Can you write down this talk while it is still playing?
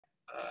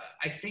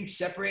I think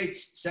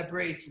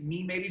separates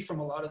me maybe from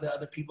a lot of the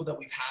other people that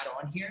we've had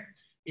on here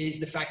is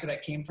the fact that I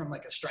came from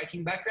like a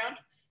striking background,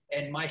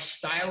 and my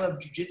style of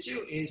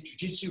jiu-jitsu is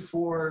jiu-jitsu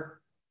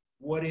for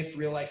what if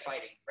real life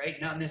fighting, right?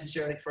 Not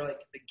necessarily for like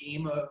the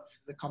game of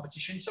the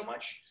competition so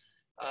much.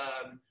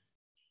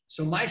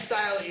 So my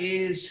style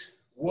is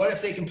what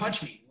if they can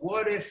punch me?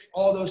 What if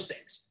all those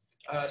things?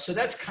 So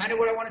that's kind of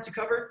what I wanted to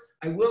cover.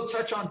 I will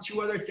touch on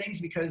two other things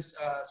because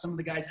some of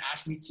the guys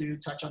asked me to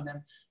touch on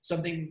them.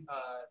 Something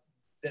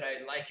that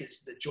I like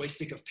is the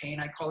joystick of pain,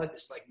 I call it,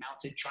 this like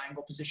mounted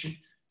triangle position.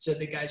 So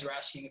the guys were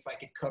asking if I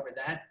could cover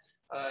that.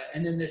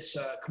 And then this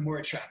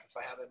Kimura trap, if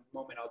I have a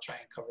moment, I'll try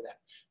and cover that.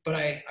 But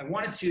I'm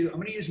going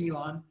to use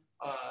Milan,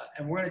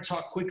 and we're going to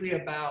talk quickly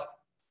about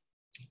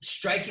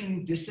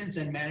striking distance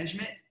and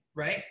management,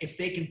 right? If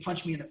they can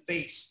punch me in the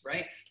face,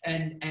 right?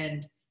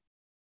 And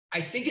I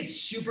think it's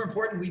super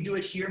important. We do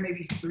it here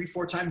maybe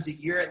 3-4 times a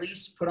year at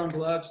least, put on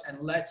gloves and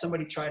let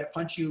somebody try to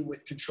punch you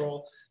with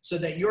control so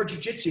that your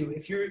jiu-jitsu,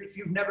 if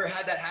you've never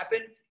had that happen,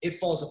 it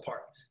falls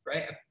apart,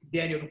 right?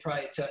 Daniel can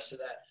probably attest to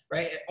that,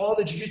 right? All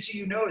the jiu-jitsu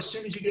you know, as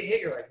soon as you get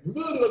hit, you're like,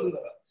 blah, blah, blah, blah.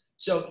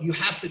 So you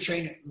have to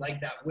train it like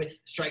that with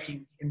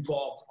striking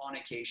involved on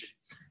occasion.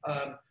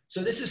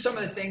 So this is some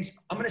of the things.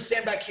 I'm going to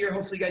stand back here.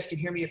 Hopefully you guys can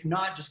hear me. If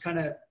not, just kind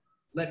of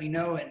let me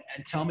know and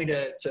tell me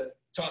to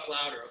talk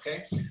louder,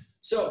 okay?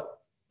 So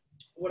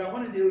what I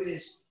want to do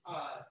is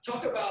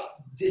talk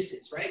about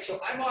distance, right? So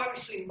I'm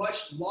obviously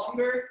much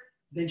longer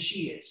than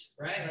she is,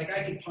 right? Like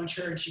I could punch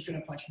her and she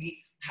couldn't punch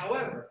me.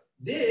 However,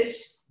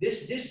 this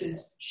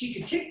distance, she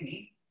could kick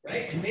me,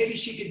 right? And maybe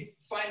she could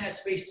find that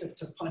space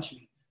to punch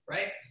me,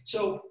 right?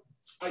 So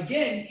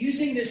again,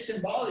 using this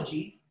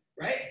symbology,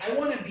 right? I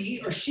want to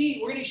be, or she's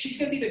going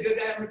to be the good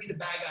guy. I'm going to be the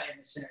bad guy in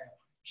this scenario.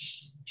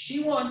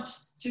 She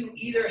wants to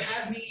either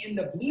have me in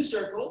the blue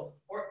circle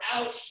or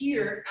out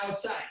here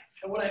outside.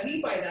 And what I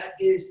mean by that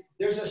is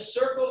there's a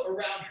circle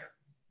around her,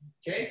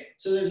 okay?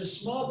 So there's a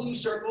small blue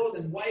circle,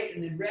 then white,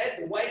 and then red.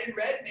 The white and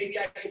red, maybe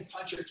I can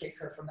punch or kick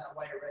her from that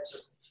white or red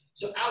circle.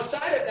 So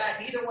outside of that,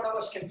 neither one of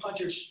us can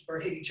punch or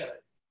hit each other.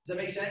 Does that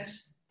make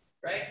sense?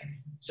 Right?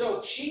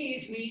 So she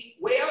needs me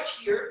way out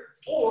here,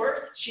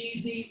 or she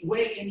needs me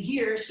way in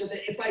here so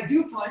that if I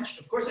do punch,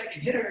 of course I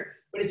can hit her,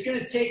 but it's going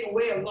to take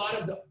away a lot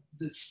of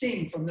the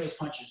sting from those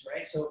punches,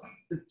 right? So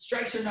the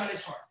strikes are not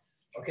as hard.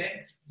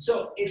 Okay,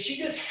 so if she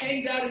just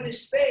hangs out in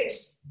this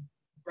space,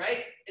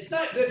 right, it's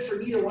not good for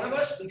neither one of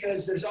us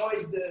because there's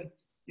always the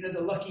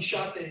lucky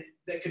shot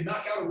that could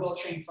knock out a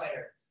well-trained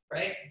fighter,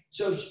 right?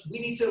 So we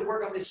need to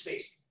work on this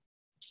space.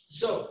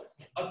 So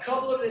a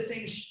couple of the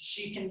things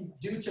she can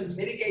do to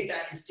mitigate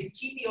that is to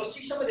keep me, you'll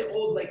see some of the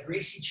old like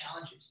Gracie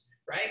challenges,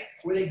 right?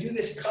 Where they do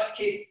this cut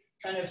kick,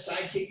 kind of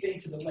side kick thing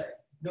to the leg.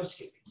 No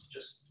skipping,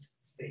 just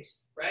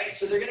face, right?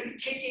 So they're going to be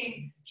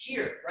kicking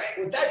here,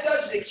 right? What that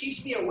does is it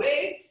keeps me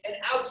away and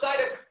outside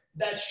of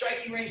that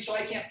striking range so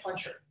I can't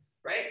punch her,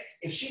 right?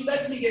 If she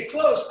lets me get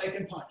close, I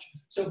can punch.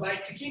 So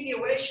to keep me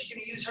away, she's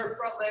going to use her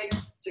front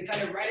leg to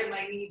kind of right at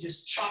my knee,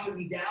 just chopping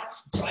me down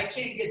so I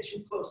can't get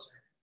too close to her.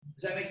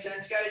 Does that make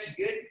sense, guys?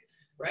 You good?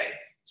 Right?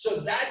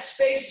 So that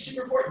space is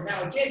super important.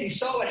 Now, again, you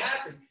saw what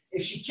happened.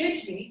 If she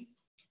kicks me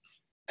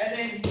and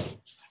then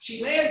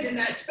she lands in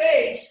that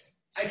space,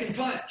 I can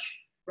punch.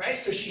 Right?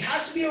 So she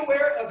has to be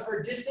aware of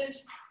her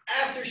distance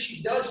after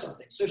she does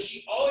something. So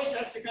she always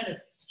has to kind of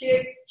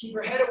kick, keep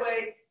her head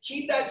away,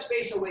 keep that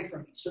space away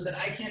from me so that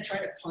I can't try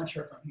to punch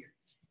her from here.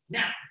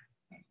 Now,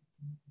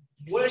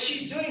 what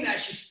she's doing that,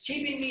 she's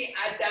keeping me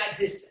at that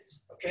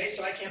distance, okay?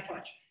 So I can't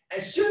punch.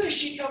 As soon as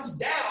she comes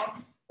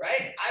down,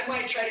 right, I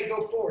might try to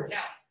go forward.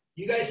 Now,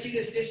 you guys see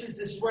this distance?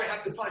 This is where I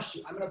have to punch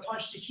to. I'm going to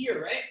punch to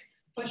here, right?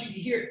 Punching to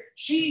here.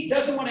 She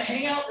doesn't want to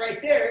hang out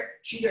right there.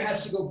 She either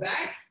has to go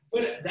back,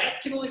 but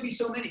that can only be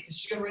so many because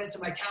she's going to run into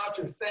my couch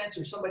or fence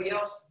or somebody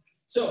else.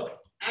 So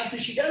after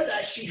she does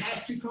that, she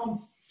has to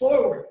come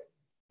forward,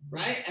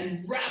 right?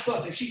 And wrap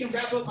up. If she can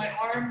wrap up my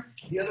arm,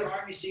 the other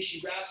arm, you see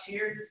she wraps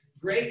here,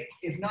 great.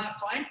 If not,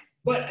 fine.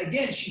 But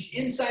again, she's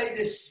inside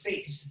this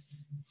space,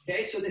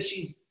 okay? So that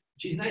she's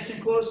nice and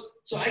close.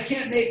 So I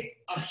can't make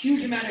a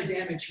huge amount of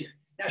damage here.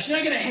 Now, she's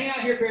not going to hang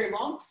out here very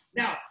long.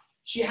 Now,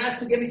 she has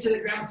to get me to the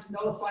ground to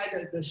nullify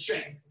the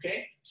strength,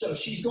 okay? So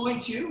she's going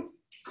to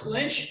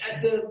clench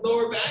at the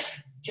lower back,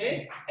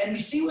 okay? And you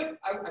see what,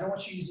 I don't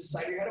want you to use the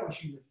side of your head, I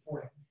want you to use your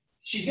forehead.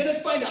 She's gonna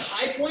find a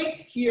high point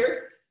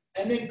here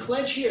and then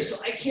clench here, so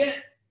I can't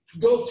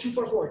go too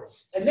far forward.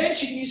 And then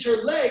she can use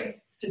her leg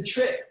to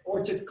trip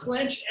or to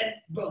clench and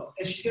boom,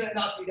 and she's gonna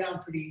knock me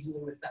down pretty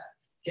easily with that,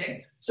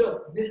 okay?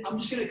 So I'm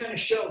just gonna kind of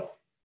show,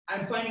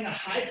 I'm finding a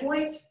high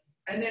point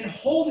and then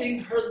holding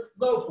her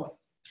low point,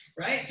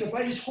 right? So if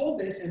I just hold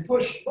this and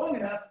push long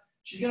enough,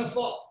 she's gonna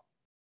fall.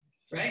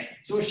 Right?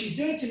 So what she's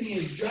doing to me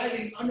is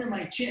driving under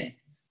my chin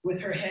with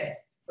her head,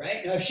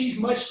 right? Now, if she's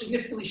much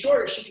significantly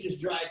shorter, she can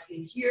just drive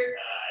in here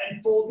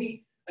and fold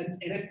me. And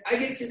if I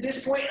get to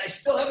this point and I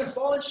still haven't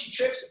fallen, she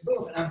trips,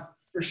 boom, and I'm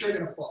for sure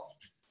going to fall.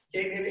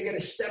 Okay, maybe I get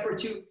a step or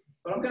two,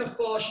 but I'm going to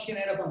fall. She's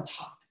going to end up on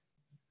top.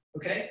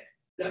 Okay?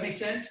 That makes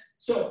sense?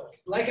 So,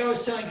 like I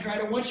was telling her, I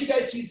don't want you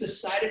guys to use the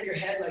side of your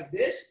head like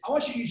this. I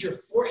want you to use your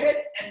forehead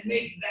and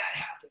make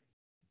that happen.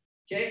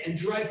 Okay? And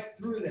drive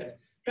through them.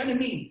 Kind of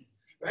mean,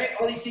 right?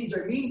 All these things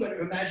are mean, but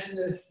imagine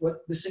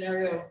the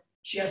scenario.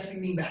 She has to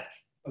be mean back,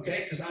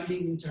 okay? Because I'm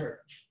being mean to her.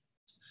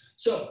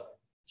 So,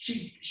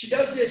 she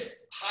does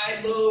this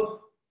high,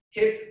 low,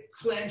 hip,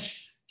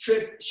 clench,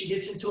 trip. She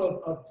gets into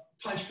a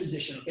punch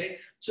position, okay?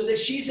 So that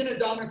she's in a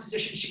dominant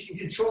position. She can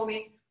control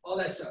me, all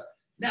that stuff.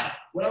 Now,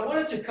 what I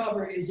wanted to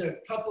cover is a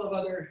couple of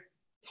other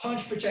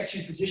punch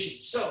protection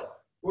positions. So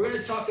we're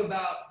going to talk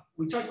about,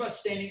 we talked about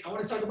standing. I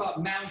want to talk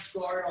about mount,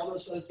 guard, all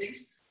those other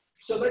things.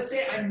 So let's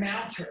say I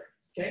mount her,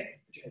 okay?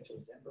 Put your head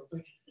towards that real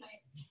quick.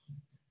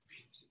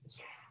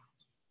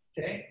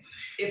 Okay?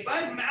 If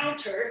I mount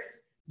her,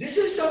 this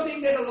is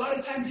something that a lot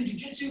of times in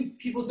jiu-jitsu,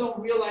 people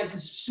don't realize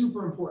is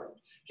super important,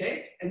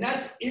 okay? And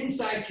that's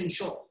inside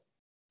control,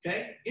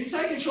 okay?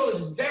 Inside control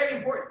is very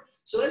important.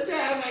 So let's say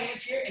I have my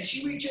hands here and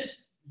she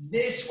reaches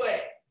this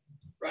way,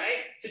 right?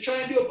 To try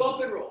and do a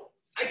bump and roll.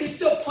 I can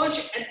still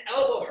punch and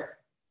elbow her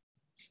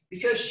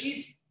because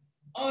she's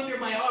under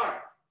my arm,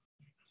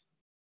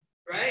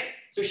 right?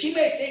 So she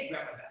may think,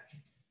 grab my back.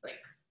 Like,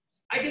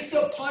 I can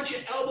still punch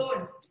and elbow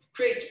and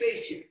create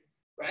space here,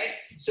 right?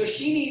 So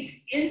she needs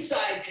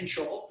inside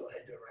control. Go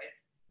ahead, do it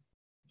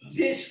right.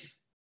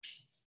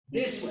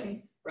 This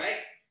way, right?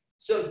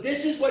 So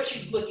this is what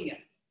she's looking at.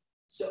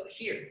 So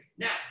here.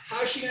 Now,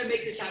 how is she going to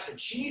make this happen?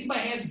 She needs my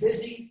hands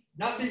busy,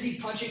 not busy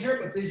punching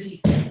her, but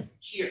busy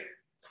here,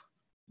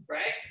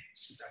 right?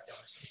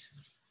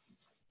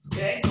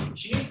 Okay?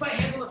 She needs my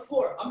hands on the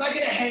floor. I'm not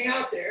going to hang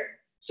out there.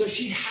 So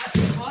she has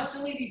to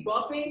constantly be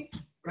bumping,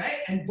 right?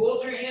 And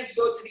both her hands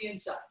go to the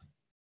inside,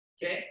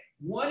 okay?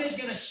 One is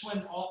going to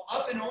swim all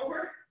up and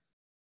over,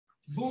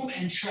 boom,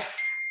 and trap,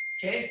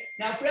 okay?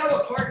 Now, if we have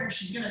a partner,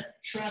 she's going to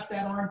trap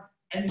that arm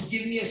and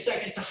give me a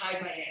second to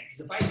hide my hand.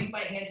 Because if I leave my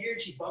hand here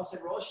and she bumps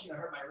and rolls, she's going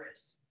to hurt my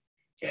wrist,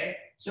 okay?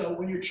 So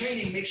when you're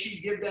training, make sure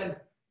you give them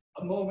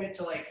a moment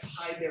to like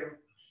hide their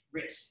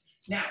wrist.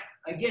 Now,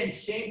 again,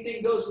 same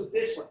thing goes with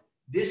this one.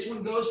 This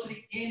one goes to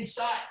the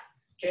inside,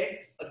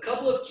 okay? A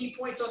couple of key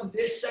points on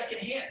this second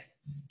hand,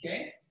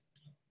 okay?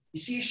 You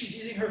see she's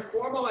using her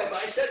forearm on my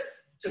bicep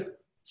to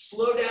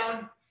slow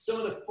down some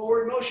of the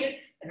forward motion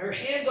and her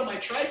hands on my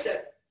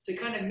tricep to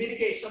kind of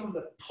mitigate some of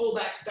the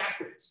pullback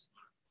backwards,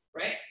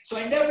 right? So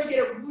I never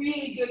get a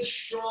really good,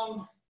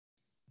 strong,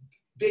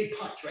 big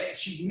punch, right? If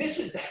she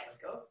misses that,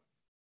 let go,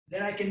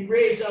 then I can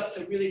raise up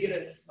to really get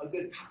a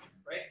good pound,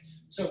 right?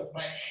 So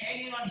by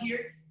hanging on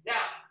here, now,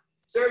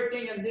 third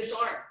thing on this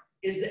arm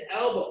is the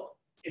elbow.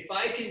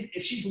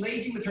 If she's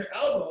lazy with her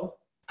elbow,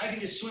 I can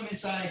just swim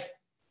inside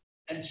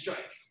and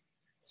strike.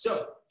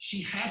 So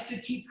she has to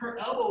keep her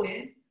elbow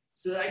in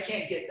so that I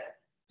can't get that.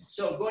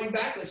 So going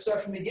back, let's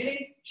start from the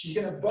beginning. She's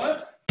gonna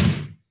bump,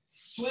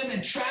 swim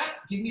and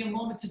trap, give me a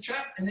moment to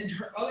trap, and then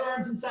her other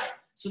arm's inside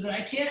so that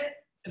I can't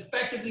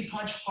effectively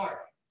punch hard.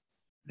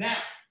 Now,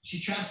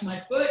 she traps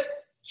my foot,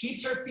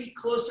 keeps her feet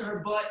close to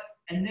her butt,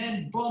 and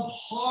then bump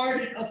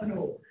hard and up and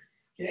over,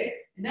 okay?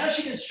 And now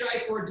she can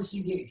strike or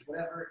disengage,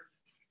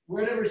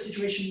 whatever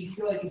situation you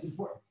feel like is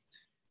important,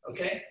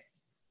 okay?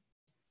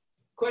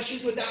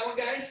 Questions with that one,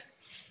 guys?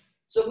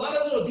 So a lot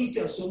of little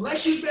details. So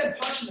unless you've been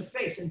punched in the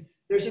face, and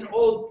there's an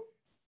old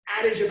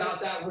adage about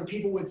that where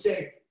people would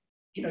say,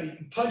 you know, you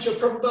punch a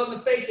purple belt in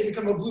the face, they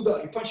become a blue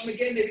belt. You punch them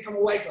again, they become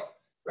a white belt,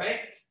 right?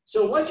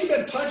 So once you've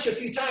been punched a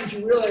few times,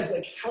 you realize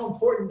like how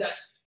important that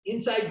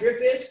inside grip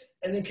is,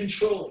 and then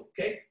controlling,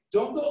 okay?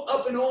 Don't go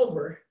up and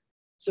over,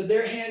 so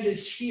their hand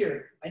is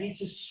here. I need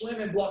to swim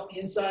and block the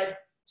inside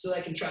so that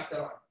I can trap that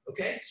arm,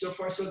 okay? So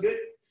far, so good?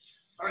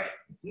 All right,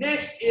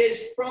 next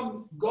is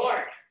from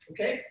guard,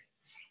 okay?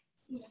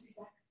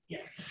 Yeah.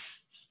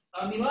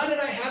 Milan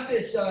and I have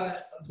this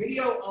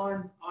video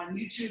on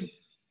YouTube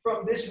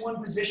from this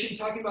one position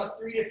talking about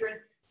 3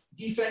 different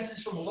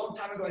defenses from a long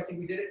time ago. I think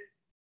we did it.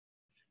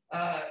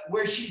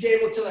 Where she's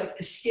able to like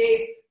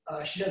escape.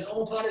 She does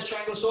omoplata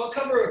triangle. So I'll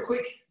cover a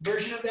quick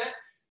version of that.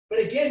 But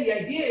again, the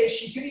idea is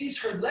she's going to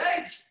use her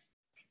legs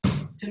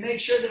to make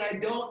sure that I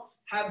don't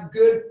have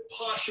good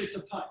posture to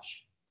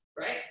punch,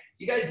 right?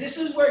 You guys, this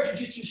is where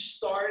jiu-jitsu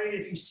started.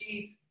 If you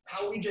see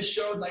how we just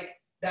showed like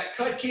that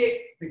cut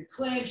kick, the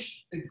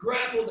clinch, the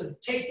grapple, the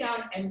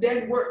takedown, and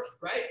then work,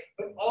 right?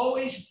 But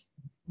always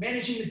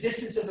managing the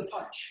distance of the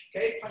punch,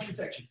 okay? Punch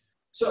protection.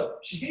 So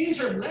she's going to use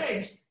her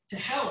legs to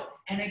help.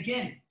 And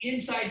again,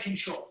 inside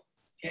control,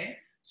 okay?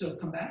 So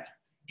come back.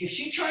 If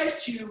she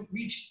tries to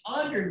reach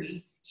under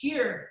me,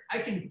 here, I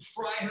can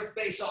pry her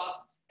face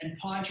off and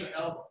punch her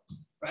elbow,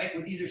 right?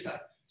 With either side.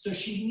 So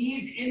she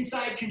needs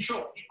inside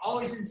control,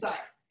 always inside,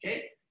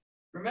 okay?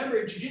 Remember,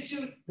 in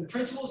jiu-jitsu, the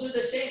principles are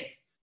the same.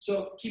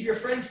 So keep your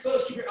friends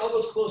close, keep your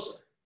elbows closer,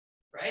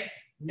 right?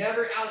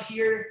 Never out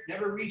here,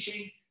 never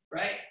reaching,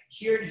 right?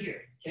 Here and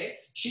here, okay?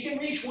 She can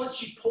reach once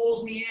she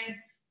pulls me in,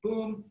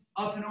 boom,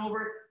 up and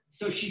over.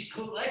 So she's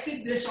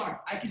collected this arm.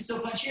 I can still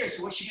punch here,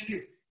 so what's she gonna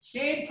do?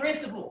 Same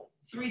principle,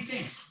 3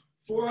 things.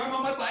 Forearm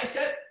on my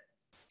bicep,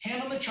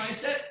 hand on the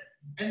tricep,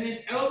 and then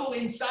elbow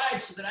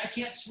inside so that I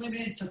can't swim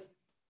in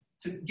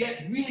to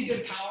get really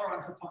good power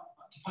on her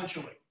to punch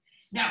her with.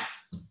 Now,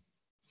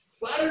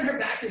 flat on her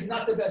back is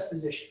not the best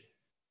position.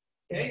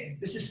 Okay,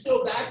 this is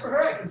still bad for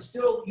her. I can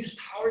still use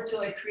power to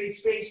like create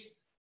space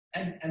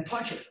and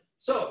punch her.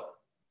 So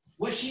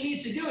what she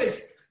needs to do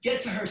is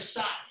get to her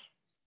side.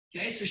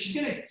 Okay, so she's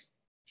gonna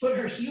put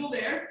her heel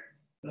there.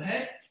 Go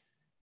ahead,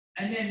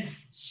 and then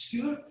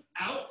scoot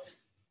out,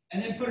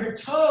 and then put her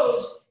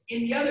toes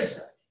in the other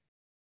side.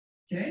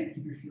 Okay,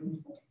 keep your heel.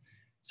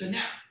 So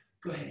now,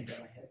 go ahead and grab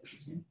my head with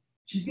this hand.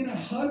 She's gonna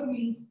hug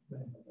me.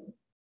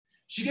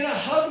 She's gonna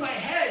hug my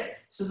head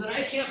so that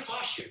I can't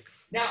posture.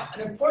 Now,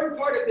 an important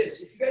part of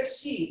this, if you guys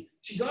see,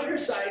 she's on her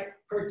side,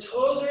 her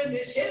toes are in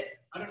this hip.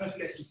 I don't know if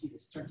you guys can see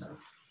this, turns out.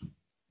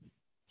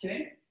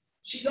 Okay?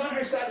 She's on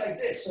her side like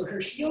this. So her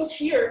heel's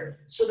here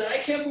so that I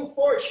can't move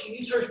forward. She can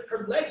use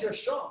her legs are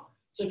strong.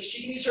 So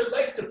she can use her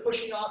legs to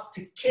push me off,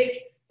 to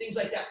kick, things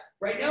like that.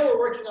 Right now we're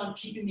working on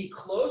keeping me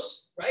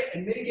close, right?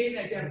 And mitigating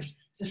that damage.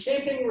 It's the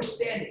same thing when we're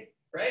standing,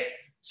 right?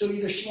 So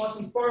either she wants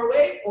me far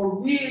away or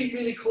really,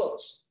 really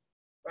close,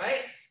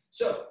 right?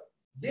 So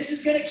this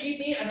is gonna keep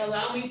me and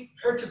allow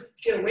her to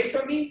get away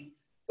from me.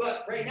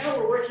 But right now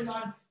we're working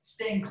on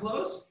staying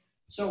close.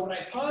 So when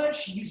I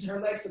punch, she uses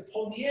her legs to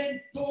pull me in,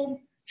 boom,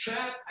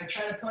 trap, I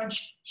try to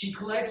punch, she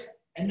collects,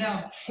 and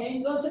now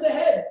hangs onto the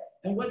head.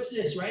 And what's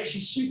this, right?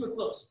 She's super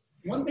close.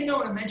 One thing I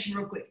wanna mention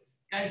real quick.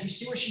 Guys, you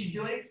see what she's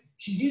doing?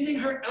 She's using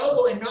her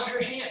elbow and not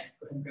her hand.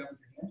 Go ahead and grab with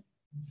her hand.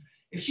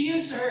 If she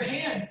uses her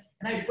hand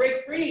and I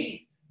break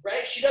free,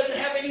 right, she doesn't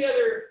have any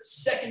other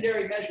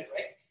secondary measure,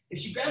 right? If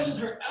she grabs with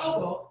her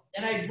elbow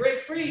and I break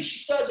free, she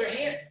still has her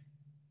hand.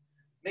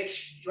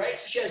 Right?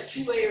 So she has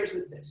two layers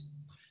with this.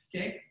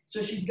 Okay?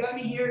 So she's got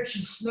me here,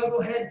 she's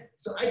snuggle head.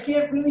 So I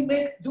can't really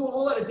do a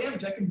whole lot of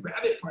damage. I can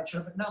grab it, punch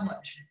her, but not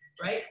much.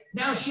 Right?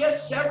 Now she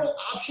has several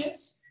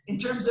options in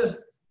terms of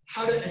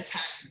how to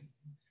attack me.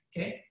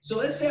 Okay? So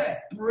let's say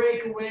I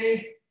break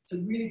away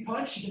to really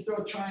punch, she can throw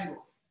a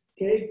triangle.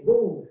 Okay?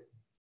 Boom.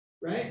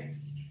 Right?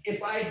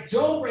 If I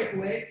don't break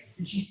away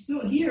and she's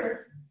still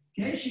here,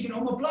 okay, she can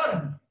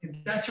omoplata me.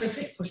 If that's her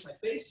thing, push my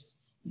face,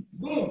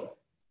 boom,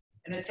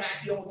 and attack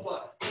the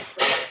omoplata.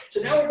 Right?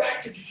 So now we're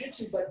back to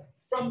jiu-jitsu, but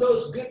from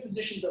those good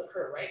positions of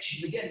her, right?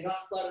 She's, again,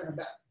 not flat on her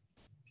back.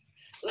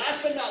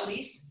 Last but not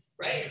least,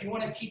 right, if you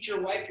want to teach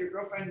your wife, your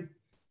girlfriend,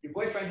 your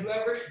boyfriend,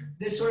 whoever,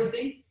 this sort of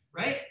thing,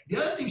 right? The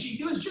other thing she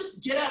can do is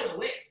just get out of the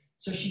way.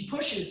 So she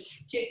pushes,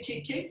 kick,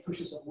 kick, kick,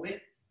 pushes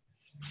away.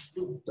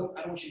 I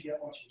don't want you to get up,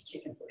 I want you to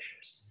kick and push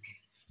first.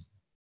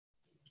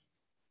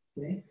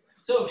 Okay?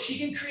 So she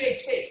can create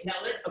space. Now,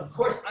 of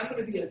course, I'm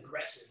going to be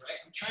aggressive, right?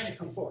 I'm trying to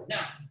come forward. Now,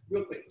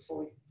 real quick,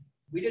 before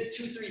we did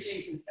 2-3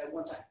 things at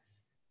one time.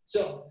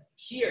 So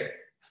here,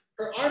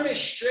 her arm is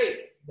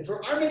straight. If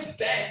her arm is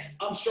bent,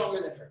 I'm stronger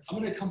than her. I'm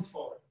going to come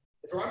forward.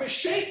 If her arm is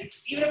straight,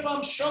 even if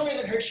I'm stronger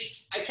than her,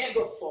 I can't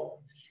go forward.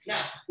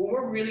 Now, when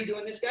we're really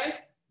doing this,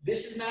 guys,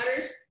 this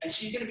matters, and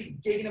she's going to be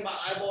digging in my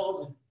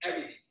eyeballs and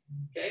everything,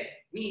 okay?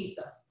 Mean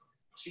stuff.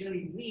 She's going to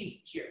be mean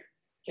here.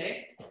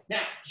 Okay,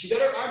 now she got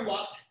her arm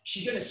locked.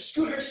 She's gonna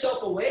scoot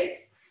herself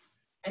away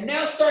and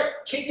now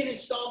start kicking and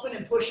stomping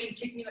and pushing,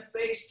 kick me in the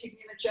face, kick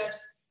me in the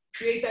chest,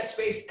 create that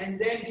space, and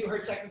then do her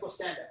technical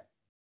stand up.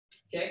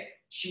 Okay,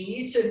 she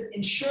needs to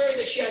ensure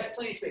that she has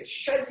plenty of space. If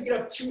she tries to get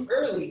up too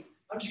early,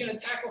 I'm just gonna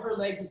tackle her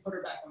legs and put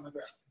her back on the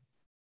ground.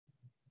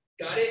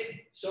 Got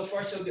it? So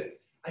far, so good.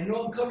 I know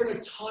I'm covering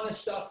a ton of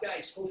stuff,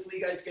 guys. Hopefully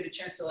you guys get a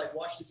chance to like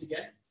watch this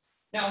again.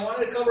 Now I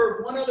wanted to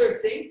cover one other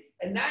thing,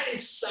 and that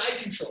is side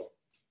control.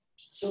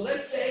 So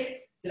let's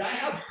say that I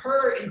have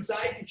her in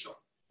side control,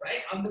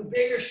 right? I'm the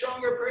bigger,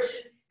 stronger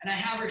person, and I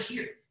have her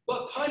here.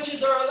 But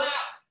punches are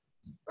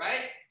allowed,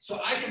 right? So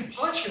I can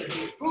punch her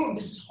here. Boom,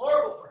 this is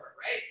horrible for her,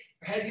 right?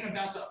 Her head's gonna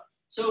bounce up.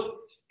 So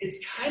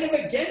it's kind of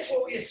against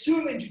what we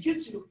assume in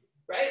jiu-jitsu,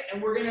 right?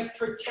 And we're gonna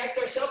protect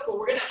ourselves, but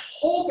we're gonna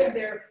hold them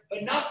there,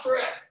 but not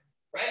forever,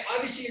 right?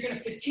 Obviously, you're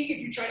gonna fatigue if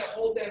you try to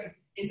hold them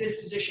in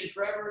this position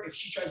forever if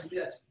she tries to do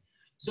that to me.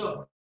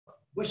 So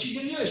what she's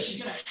gonna do is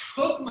she's gonna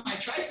hook my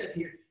tricep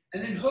here,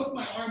 and then hook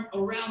my arm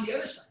around the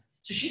other side.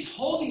 So she's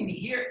holding me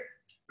here,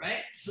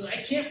 right? So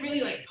I can't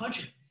really like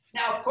punch her.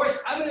 Now, of course,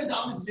 I'm in a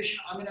dominant position.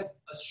 I'm in a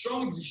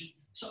strong position.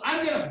 So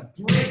I'm gonna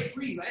break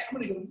free, right? I'm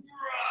gonna go,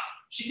 rah.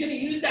 She's gonna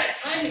use that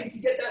timing to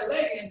get that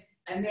leg in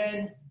and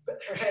then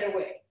put her head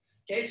away.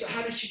 Okay, so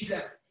how does she do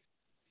that?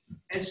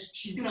 As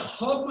she's gonna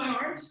hug my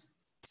arms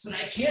so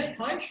that I can't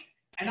punch,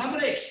 and I'm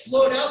gonna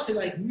explode out to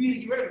like really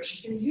get rid of it.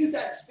 She's gonna use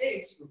that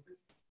space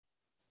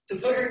to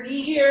put her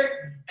knee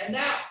here, and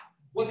now,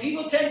 what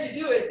people tend to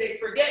do is they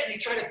forget and they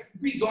try to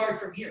re-guard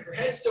from here. Her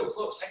head's so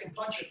close, I can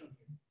punch her from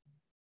here.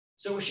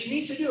 So what she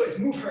needs to do is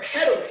move her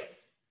head away.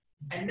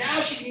 And now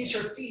she can use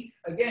her feet,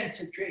 again,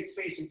 to create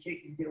space and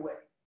kick and get away.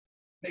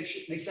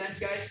 Make sense,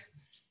 guys?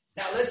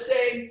 Now let's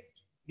say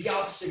the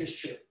opposite is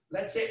true.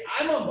 Let's say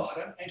I'm on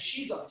bottom and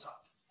she's on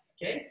top,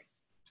 okay?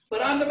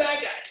 But I'm the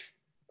bad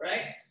guy,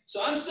 right?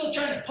 So I'm still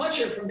trying to punch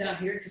her from down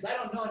here because I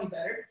don't know any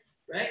better,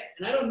 right?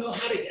 And I don't know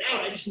how to get out.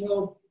 I just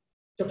know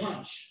to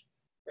punch,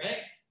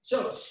 right?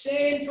 So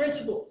same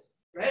principle,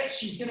 right?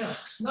 She's gonna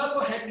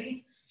snuggle head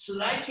me so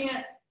that I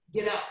can't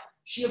get out.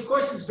 She, of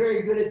course, is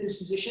very good at this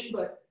position,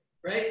 but,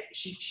 right,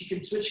 she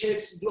can switch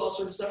hips and do all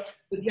sorts of stuff.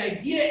 But the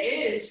idea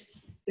is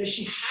that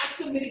she has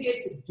to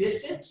mitigate the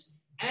distance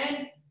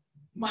and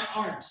my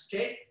arms,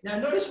 okay? Now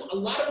notice a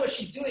lot of what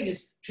she's doing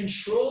is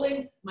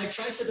controlling my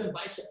tricep and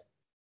bicep,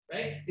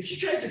 right? If she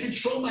tries to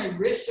control my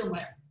wrist or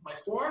my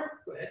forearm,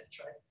 go ahead,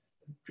 try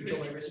control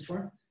my wrist and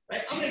forearm,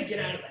 right? I'm gonna get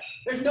out of that.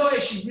 There's no way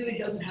she really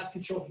doesn't have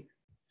control here.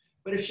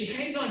 But if she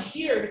hangs on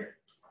here,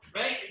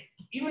 right,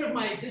 even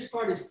if this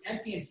part is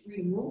empty and free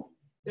to move,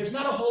 there's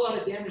not a whole lot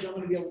of damage I'm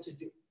gonna be able to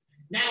do.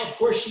 Now, of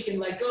course, she can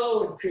let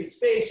go and create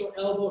space or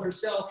elbow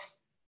herself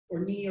or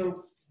knee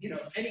or, you know,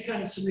 any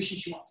kind of submission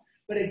she wants.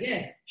 But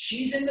again,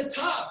 she's in the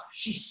top.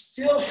 She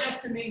still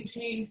has to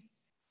maintain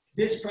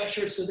this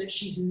pressure so that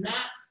she's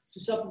not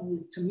susceptible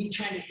to me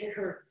trying to hit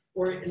her,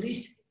 or at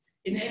least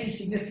in any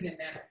significant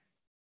manner,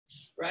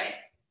 right?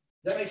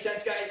 Does that make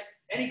sense, guys?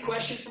 Any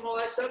questions from all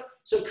that stuff?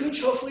 So,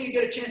 Cooch, hopefully you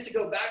get a chance to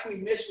go back.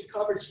 We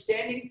covered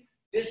standing,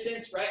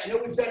 distance, right? I know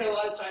we've done it a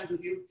lot of times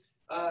with you.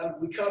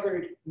 We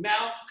covered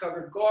mount,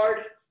 covered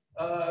guard,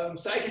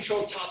 side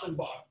control, top and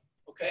bottom,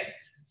 okay?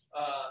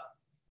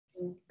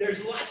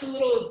 There's lots of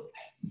little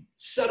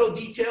subtle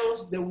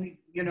details that we,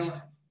 you know,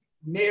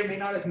 may or may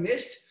not have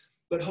missed,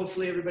 but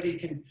hopefully everybody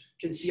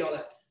can see all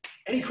that.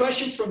 Any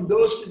questions from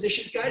those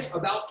positions, guys,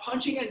 about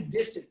punching and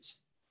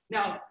distance?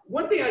 Now,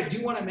 one thing I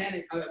do want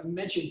to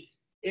mention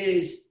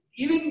is,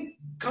 even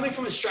coming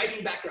from a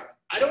striking background,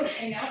 I don't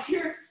hang out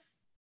here.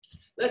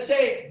 Let's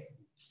say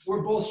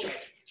we're both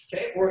striking,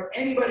 okay? Or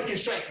anybody can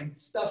strike and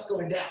stuff's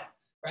going down,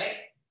 right?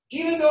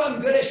 Even though I'm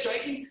good at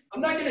striking,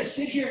 I'm not going to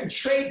sit here and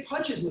trade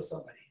punches with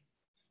somebody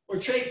or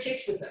trade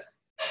kicks with them,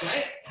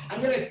 right?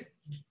 I'm going to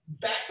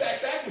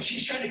back when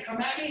she's trying to come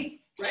at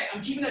me, right?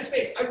 I'm keeping that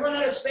space. I run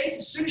out of space.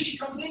 As soon as she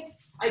comes in,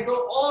 I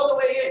go all the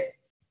way in,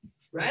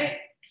 right?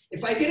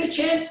 If I get a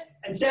chance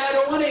and say I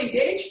don't want to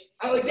engage,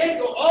 I'll again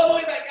go all the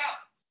way back out.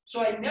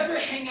 So I never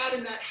hang out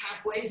in that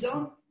halfway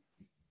zone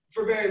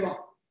for very long,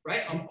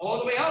 right? I'm all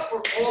the way out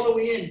or all the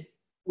way in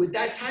with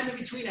that time in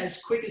between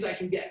as quick as I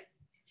can get,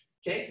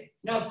 okay?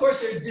 Now, of course,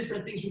 there's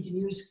different things we can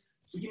use.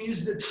 We can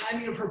use the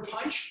timing of her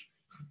punch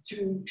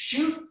to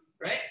shoot,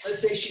 right?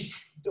 Let's say she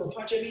throw a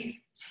punch at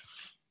me.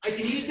 I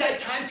can use that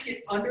time to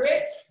get under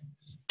it,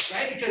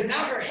 right? Because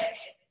now her head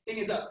thing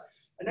is up.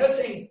 Another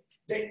thing,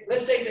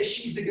 let's say that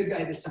she's the good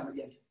guy this time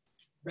again,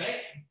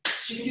 right?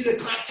 She can do the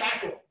clap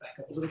tackle. Back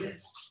up a little bit,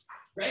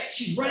 right?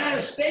 She's run out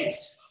of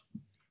space,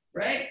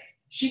 right?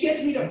 She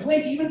gets me to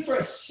blink even for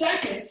a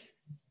second,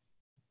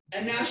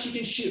 and now she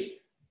can shoot,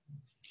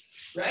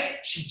 right?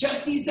 She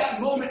just needs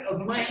that moment of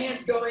my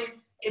hands going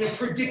in a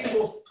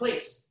predictable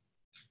place.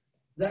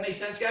 Does that make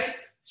sense, guys?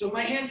 So if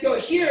my hands go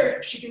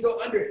here, she can go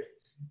under it.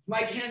 If my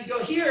hands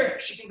go here,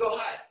 she can go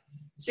high.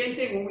 Same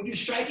thing, when we do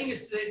striking,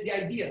 it's the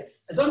idea.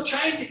 As I'm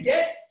trying to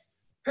get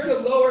her to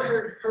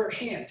lower her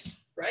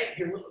hands, right?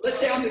 Here, let's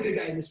say I'm the good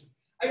guy in this one.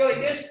 I go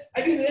like this,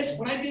 I do this.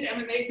 When I did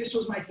MMA, this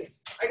was my thing.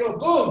 I go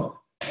boom,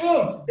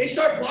 boom. They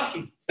start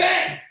blocking,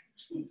 bang,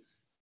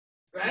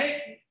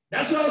 right?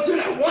 That's what I was doing.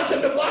 I want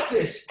them to block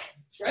this,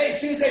 right?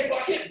 As soon as they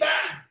block it,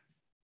 bang,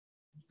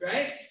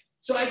 right?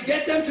 So I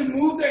get them to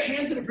move their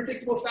hands in a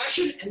predictable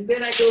fashion, and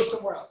then I go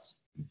somewhere else,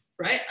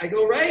 right? I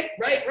go right,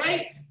 right,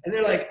 right, and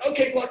they're like,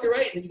 okay, block the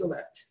right, and then you go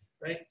left,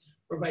 right?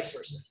 Or vice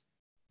versa.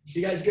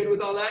 You guys good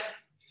with all that?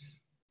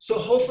 So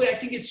hopefully, I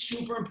think it's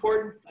super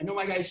important. I know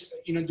my guys,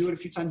 you know, do it a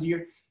few times a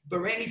year.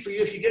 But Randy, for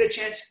you, if you get a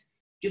chance,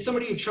 get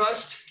somebody you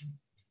trust,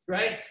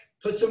 right?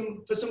 Put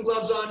some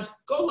gloves on.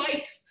 Go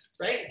light,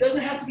 right? It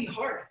doesn't have to be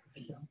hard.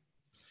 It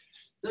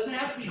doesn't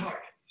have to be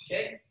hard,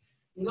 okay?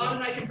 Milan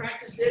and I can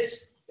practice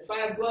this. If I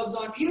have gloves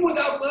on, even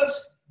without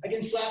gloves, I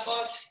can slap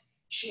box.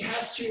 She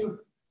has to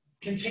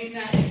contain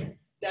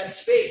that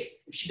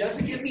space. If she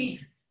doesn't give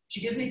me,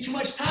 she gives me too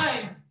much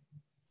time,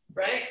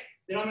 right?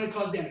 Then I'm going to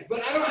cause damage.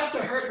 But I don't have to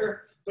hurt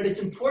her. But it's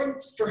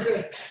important for her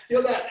to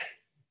feel that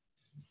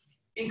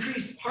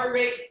increased heart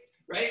rate,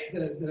 right?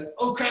 The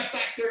oh crap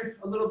factor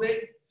a little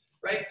bit,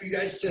 right? For you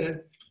guys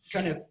to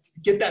kind of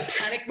get that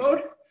panic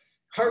mode.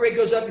 Heart rate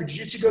goes up, your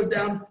jiu-jitsu goes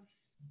down.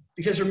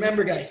 Because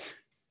remember, guys,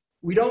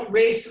 we don't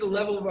raise to the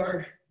level of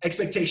our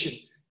expectation,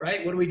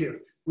 right? What do?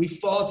 We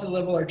fall to the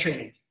level of our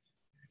training,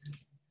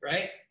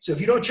 right? So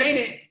if you don't train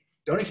it,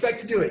 don't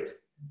expect to do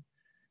it.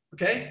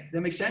 Okay?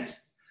 That makes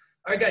sense?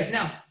 All right, guys.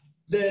 Now,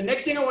 the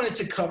next thing I wanted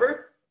to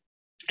cover.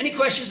 Any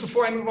questions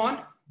before I move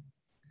on?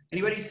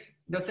 Anybody?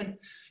 Nothing?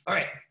 All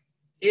right.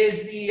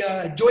 Is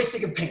the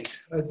joystick of pain,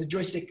 the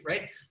joystick,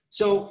 right?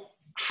 So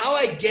how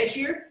I get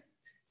here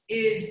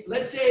is,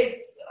 let's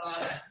say,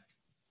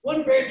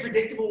 one very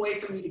predictable way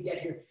for me to get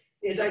here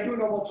is I do a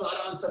normal plot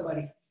on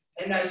somebody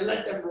and I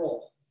let them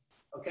roll,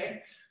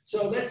 okay?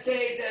 So let's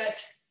say that,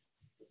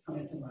 come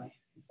into my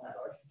flat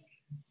arch,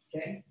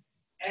 okay?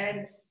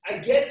 And I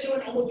get to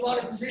an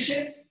omoplata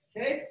position,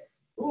 okay?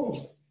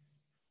 Boom,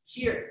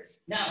 here.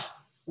 Now,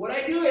 what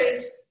I do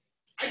is,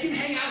 I can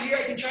hang out here,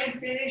 I can try and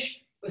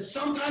finish, but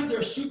sometimes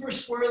they're super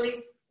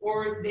squirrely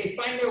or they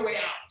find their way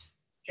out,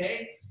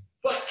 okay?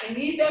 But I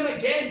need them,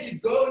 again, to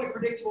go in a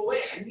predictable way.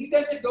 I need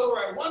them to go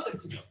where I want them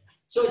to go.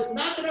 So it's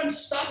not that I'm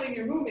stopping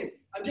their movement.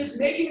 I'm just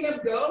making them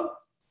go.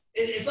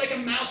 It's like a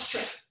mouse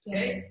trap,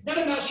 okay? Not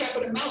a mouse trap,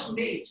 but a mouse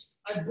maze.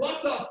 I've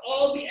blocked off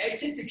all the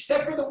exits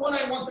except for the one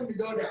I want them to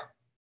go down,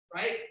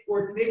 right?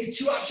 Or maybe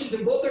two options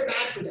and both are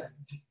bad for them,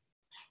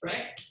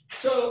 right?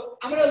 So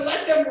I'm gonna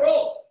let them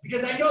roll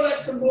because I know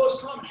that's the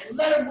most common. I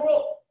let them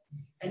roll.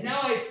 And now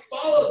I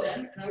follow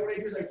them, and what I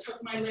do is I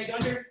tuck my leg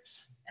under,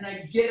 and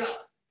I get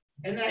up.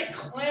 And then I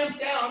clamp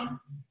down, and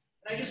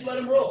I just let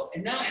them roll.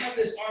 And now I have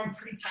this arm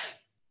pretty tight,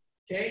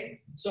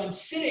 okay? So I'm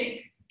sitting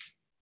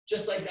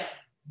just like that.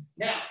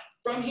 Now,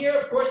 from here,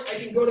 of course, I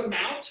can go to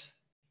mount.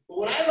 But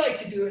what I like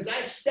to do is I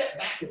step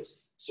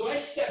backwards. So I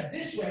step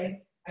this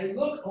way, I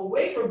look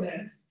away from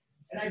them,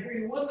 and I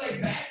bring one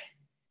leg back,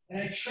 and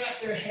I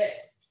trap their head.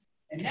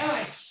 And now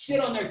I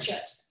sit on their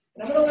chest.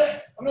 And I'm gonna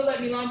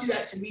let Milan do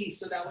that to me,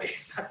 so that way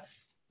I'm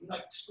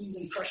not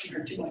squeezing, crushing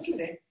her too much,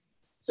 okay?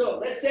 So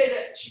let's say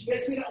that she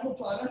gets me to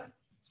omoplata.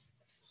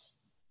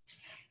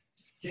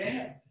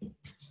 Okay,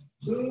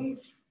 boom.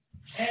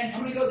 And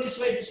I'm gonna go this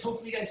way, just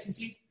hopefully you guys can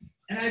see.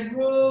 And I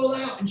roll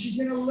out, and she's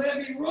gonna let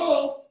me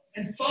roll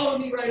and follow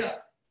me right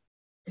up.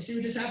 You see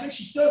what just happened?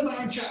 She still has my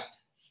arm trapped.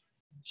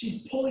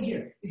 She's pulling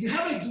here. If you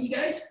have a gi,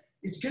 guys,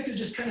 it's good to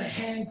just kind of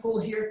hang, pull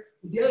here.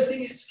 The other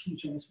thing is, can you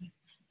turn this way?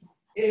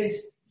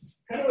 Is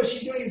kind of what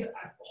she's doing is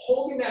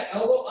holding that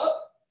elbow up,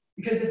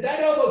 because if that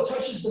elbow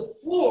touches the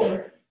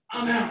floor,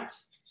 I'm out.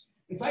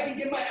 If I can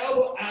get my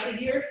elbow out of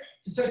here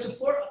to touch the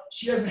floor,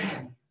 she doesn't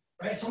have me,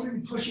 right? So I'm gonna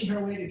be pushing her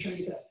away to try to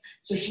get that.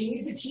 So she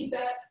needs to keep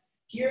that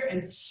here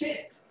and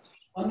sit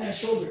on that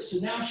shoulder. So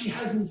now she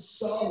has me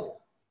solid,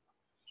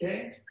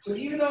 okay? So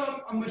even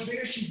though I'm much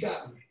bigger, she's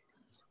got me.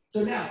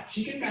 So now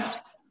she can mount,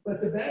 but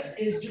the best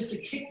is just to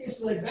kick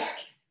this leg back.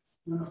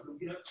 No,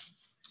 get up.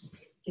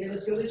 Okay,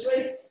 let's go this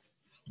way.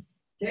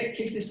 Okay,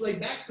 kick this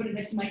leg back, put it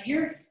next to my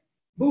ear,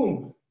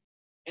 boom.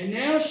 And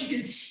now she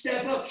can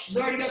step up. She's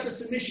already got the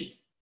submission.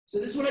 So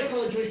this is what I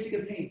call a joystick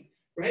of pain,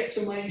 right?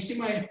 So you see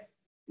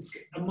it's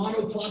a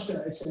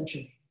monoplata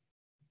essentially,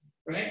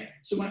 right?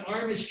 So my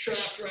arm is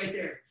trapped right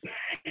there,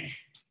 bang.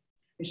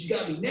 And she's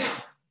got me.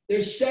 Now,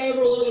 there's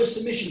several other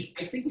submissions.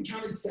 I think we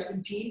counted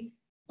 17,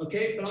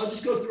 okay? But I'll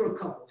just go through a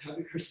couple,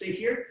 having her stay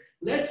here.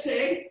 Let's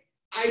say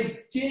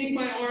I dig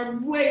my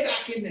arm way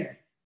back in there,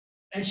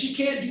 and she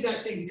can't do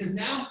that thing because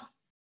now,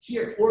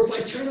 here, or if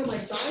I turn on my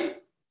side,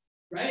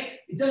 right?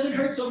 It doesn't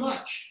hurt so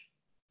much,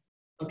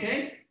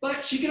 okay?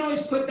 But she can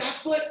always put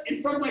that foot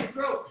in front of my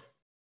throat.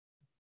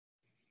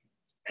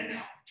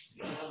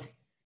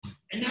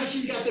 And now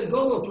she's got the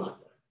go-go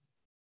plata,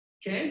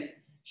 okay?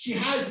 She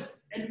has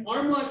an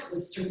arm lock.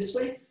 Let's turn this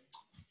way.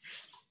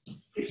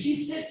 If she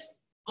sits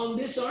on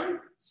this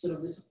arm, sit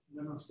on this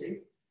one. No,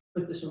 stay.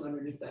 Put this one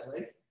underneath that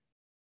leg.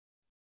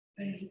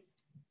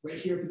 Right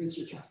here up against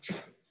your calf.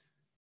 Trap it.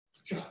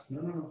 Trap.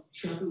 No.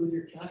 Trap it with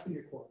your calf and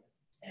your core.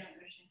 I don't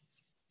understand.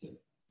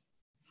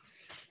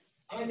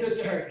 I'm going to do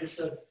it to her just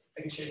so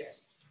I can show you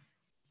guys.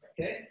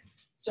 Okay?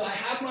 So I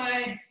have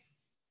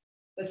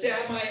let's say I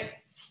have my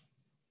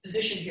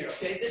position here,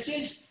 okay? This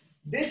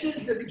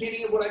is the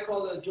beginning of what I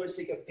call the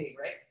joystick of pain,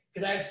 right?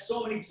 Because I have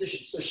so many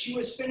positions. So she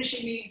was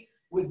finishing me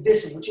with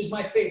this one, which is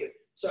my favorite.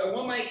 So I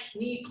want my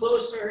knee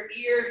close to her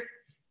ear,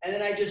 and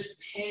then I just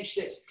pinch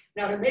this.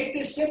 Now to make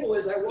this simple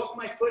is I walk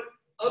my foot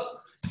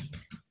up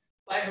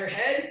by her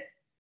head,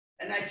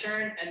 and I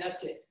turn, and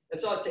that's it.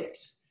 That's all it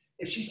takes.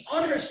 If she's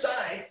on her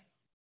side,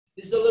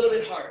 this is a little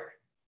bit harder.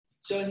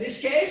 So in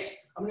this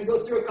case, I'm gonna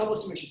go through a couple of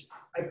submissions.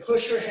 I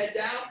push her head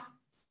down,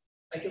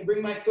 I can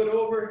bring my foot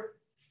over,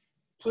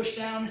 push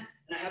down,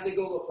 and I have the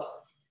go-go plata,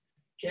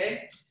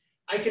 okay?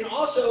 I can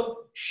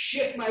also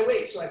shift my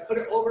weight. So I put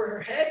it over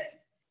her head,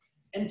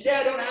 and say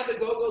I don't have the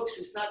go-go because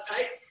it's not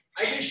tight,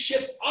 I just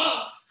shift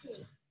off,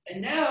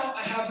 and now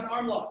I have an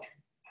arm lock.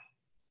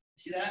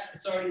 See that?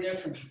 It's already there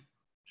for me,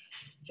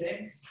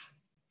 okay?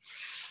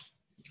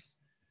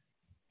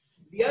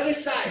 The other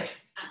side,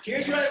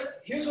 here's what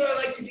I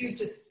like to do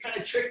to kind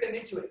of trick them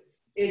into it,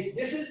 is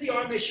this is the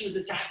arm that she was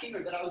attacking,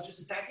 or that I was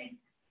just attacking,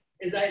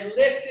 is I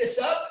lift this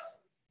up,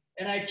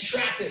 and I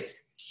trap it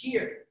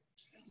here.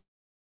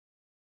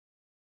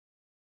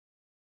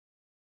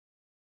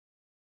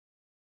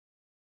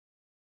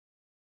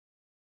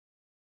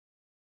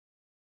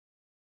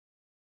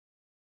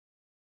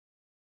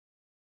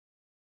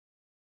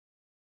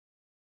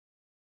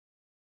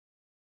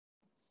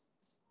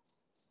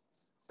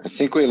 I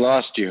think we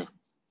lost you.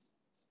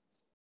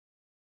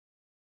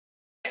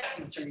 I'm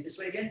gonna turn you this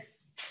way again.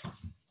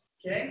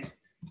 Okay.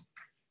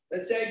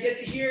 Let's say I get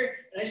to here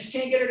and I just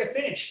can't get her to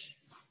finish.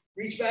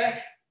 Reach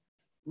back,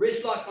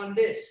 wrist lock on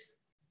this,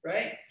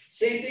 right?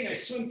 Same thing, I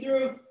swim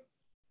through,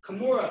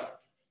 Kimura,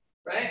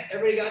 right?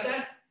 Everybody got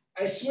that?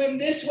 I swim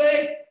this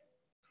way,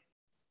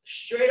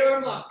 straight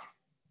arm lock,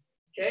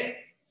 okay?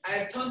 I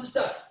have tons of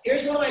stuff.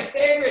 Here's one of my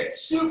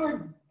favorites,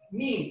 super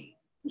mean.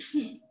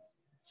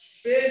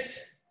 Fist,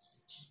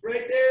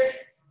 right there,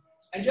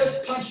 and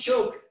just punch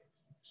choke,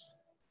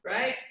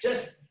 right?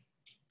 Just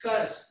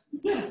cuz,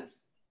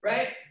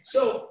 right?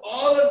 So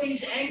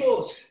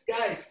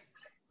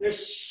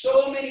There's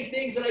so many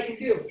things that I can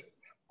do.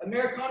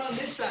 Americana on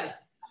this side,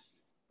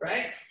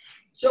 right?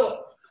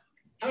 So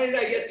how many did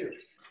I get through?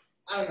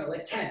 I don't know,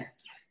 like 10,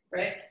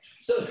 right?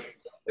 So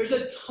there's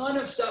a ton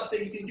of stuff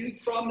that you can do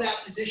from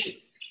that position.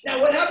 Now,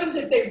 what happens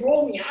if they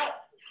roll me out,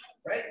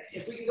 right?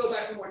 If we can go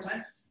back one more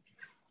time.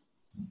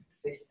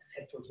 Face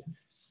the head towards them.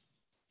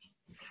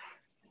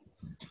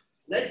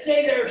 Let's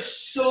say they're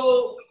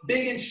so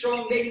big and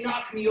strong, they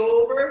knock me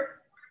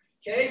over.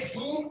 Okay,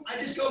 boom, I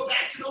just go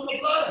back to normal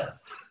blood.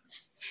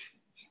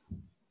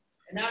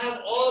 And now I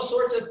have all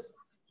sorts of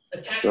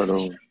attacks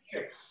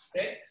here.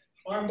 Okay,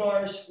 arm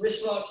bars,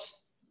 wrist locks,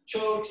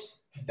 chokes,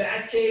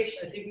 back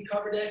takes. I think we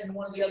covered that in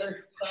one of the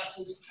other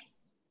classes,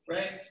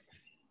 right?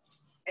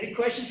 Any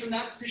questions from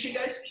that position,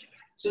 guys?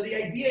 So the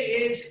idea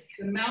is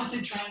the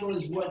mounted triangle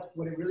is what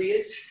it really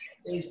is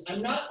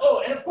I'm not,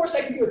 oh, and of course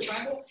I can do a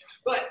triangle,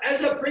 but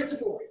as a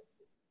principle,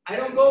 I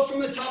don't go from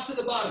the top to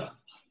the bottom.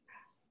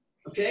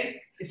 Okay?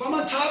 If I'm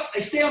on top, I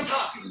stay on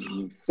top.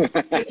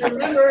 Because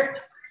remember,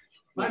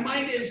 my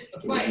mind is a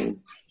fight,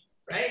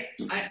 right?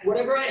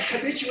 Whatever I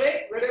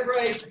habituate, whatever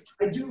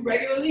I do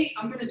regularly,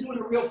 I'm going to do in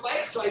a real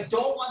fight, so I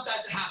don't want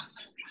that to happen,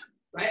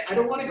 right? I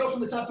don't want to go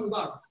from the top to the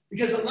bottom.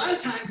 Because a lot of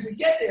times we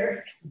get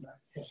there,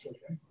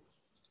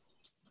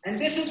 and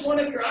this is one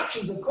of your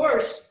options, of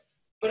course,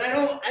 but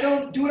I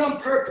don't do it on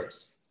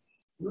purpose.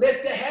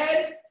 Lift the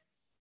head,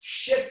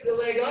 shift the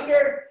leg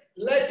under,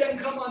 let them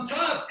come on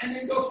top, and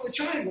then go for the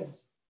triangle.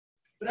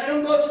 But I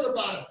don't go to the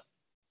bottom.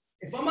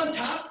 If I'm on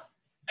top,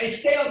 I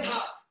stay on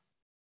top.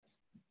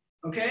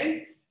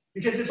 Okay?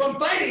 Because if I'm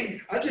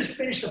fighting, I'll just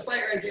finish the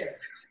fight right there.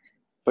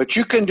 But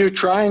you can do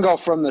triangle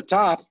from the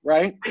top,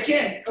 right? I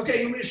can.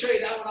 Okay, you want me to show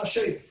you that one? I'll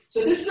show you.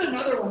 So this is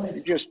another one.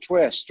 You just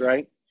twist,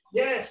 right?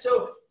 Yeah,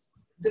 so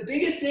the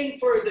biggest thing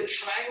for the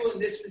triangle in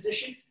this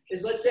position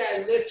is, let's say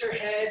I lift her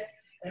head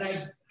and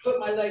I put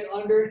my leg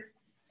under.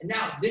 And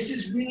now this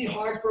is really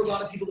hard for a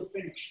lot of people to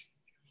finish.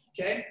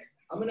 Okay?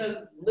 I'm going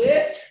to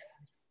lift,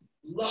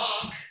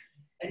 lock,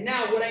 and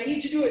now what I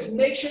need to do is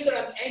make sure that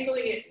I'm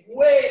angling it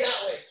way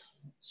that way.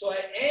 So I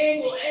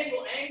angle,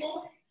 angle,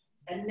 angle,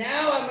 and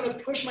now I'm going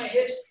to push my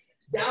hips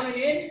down and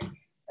in,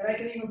 and I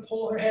can even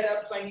pull her head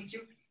up if I need to,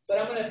 but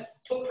I'm going to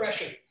put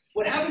pressure.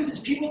 What happens is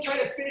people try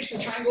to finish the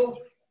triangle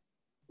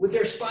with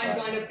their spines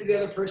lined up to the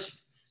other person.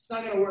 It's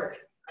not going to work.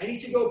 I need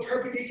to go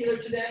perpendicular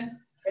to them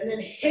and then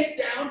hip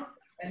down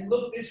and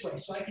look this way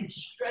so I can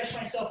stretch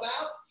myself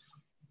out,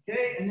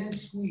 okay, and then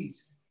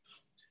squeeze.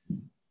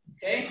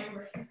 Okay?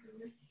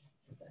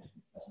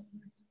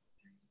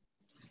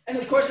 And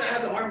of course I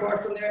have the arm bar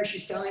from there,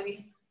 she's telling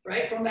me,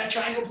 right? From that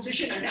triangle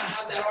position, I now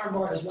have that arm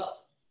bar as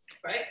well,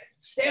 right?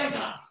 Stay on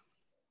top.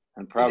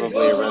 And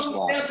probably a wrist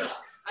lock. Stay on top.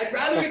 I'd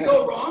rather it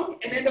go wrong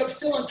and end up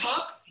still on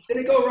top than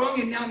it go wrong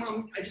and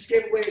now I just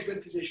gave away a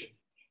good position,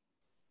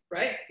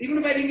 right? Even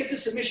if I didn't get the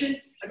submission,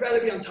 I'd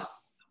rather be on top.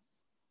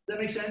 Does that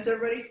make sense,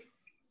 everybody?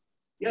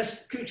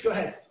 Yes, Cooch, go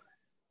ahead.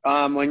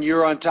 When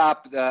you're on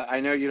top, I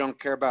know you don't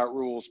care about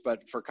rules,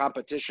 but for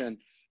competition,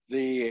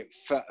 the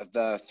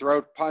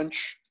throat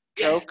punch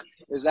choke,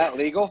 is that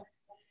legal?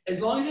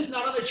 As long as it's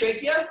not on the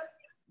trachea.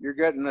 You're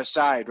getting the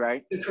side,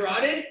 right? The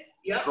carotid?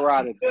 Yep.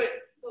 Carotid. Good.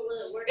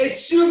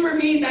 It's super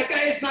mean. That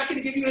guy is not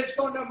going to give you his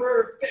phone number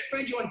or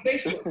friend you on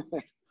Facebook.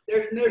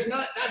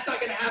 That's not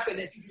going to happen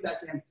if you do that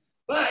to him.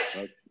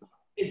 But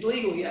it's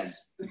legal,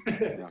 yes.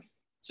 Yeah.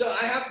 So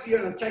I have,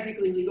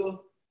 technically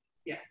legal.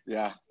 Yeah.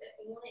 Yeah.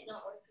 Won't it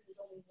not work because it's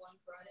only one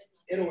carotid?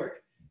 It'll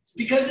work. It's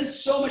because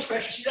it's so much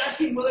pressure. She's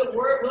asking, will it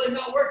work? Will it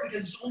not work?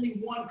 Because it's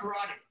only one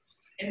carotid.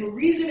 And the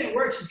reason it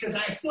works is because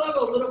I still have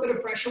a little bit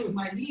of pressure with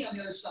my knee on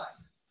the other side.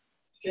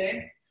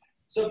 Okay?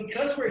 So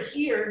because we're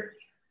here.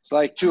 It's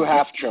like two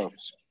half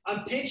chokes.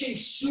 I'm pinching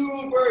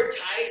super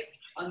tight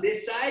on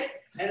this side,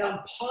 and I'm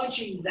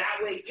punching that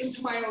way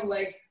into my own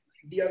leg,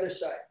 the other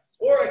side.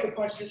 Or I can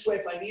punch this way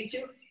if I need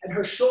to, and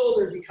her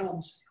shoulder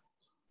becomes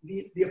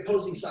the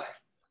opposing side.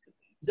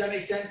 Does that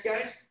make sense,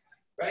 guys?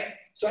 Right?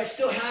 So I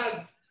still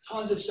have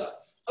tons of stuff.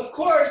 Of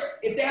course,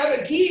 if they have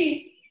a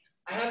gi,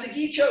 I have the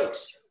gi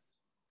chokes.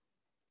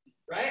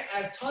 Right?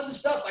 I have tons of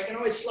stuff. I can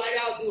always slide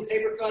out, do a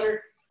paper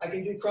cutter. I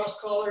can do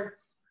cross collar,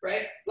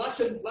 right? Lots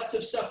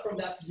of stuff from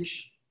that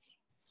position.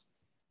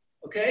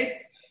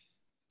 Okay?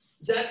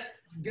 Is that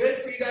good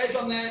for you guys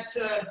on that?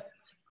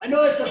 I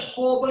know that's a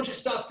whole bunch of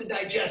stuff to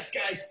digest,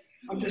 guys.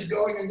 I'm just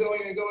going and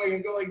going and going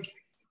and going.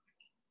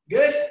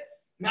 Good?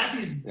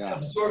 Matthew's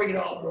absorbing it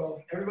all,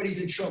 bro. Everybody's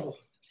in trouble.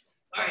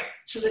 All right.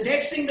 So the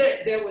next thing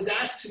that was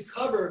asked to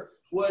cover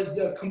was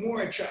the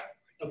Kimura trap.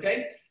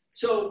 Okay?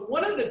 So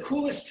one of the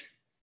coolest,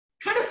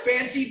 kind of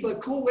fancy but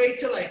cool way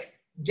to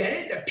get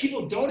it that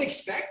people don't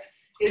expect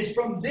is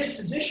from this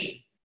position.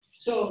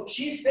 So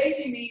she's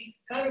facing me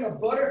kind of in a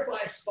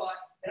butterfly spot,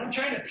 and I'm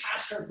trying to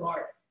pass her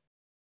guard.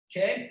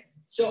 Okay?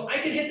 So I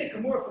can hit the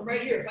Kimura from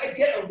right here. If I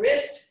get a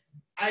wrist,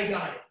 I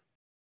got it.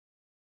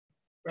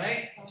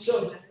 Right?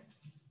 So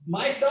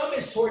my thumb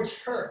is towards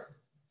her.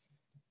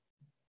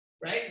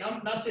 Right?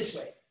 Not this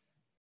way.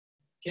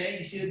 Okay?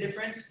 You see the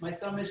difference? My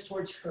thumb is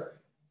towards her.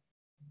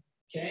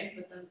 Okay?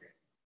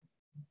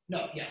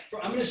 No, yeah.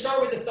 I'm going to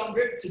start with the thumb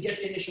grip to get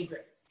the initial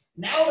grip.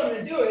 Now what I'm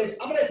going to do is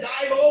I'm going to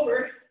dive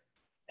over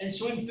and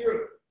swim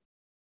through.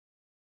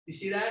 You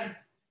see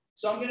that?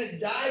 So I'm going to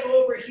dive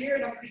over here,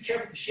 and I'm going to be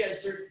careful because she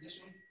has this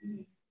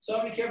one. So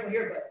I'm going to be careful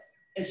here. But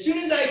as soon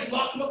as I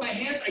lock them up my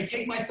hands, I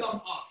take my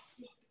thumb off.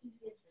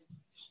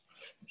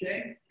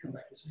 Okay? Come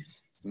back this way.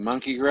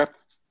 Monkey grip?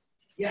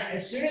 Yeah,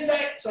 as soon as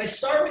I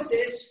start with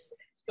this,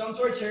 thumb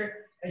towards her.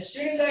 As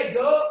soon as I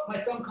go, my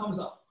thumb comes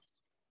off.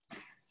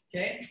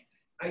 Okay?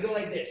 I go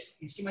like this.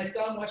 You see my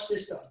thumb? Watch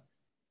this thumb.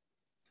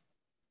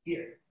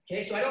 Here.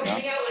 Okay? So I don't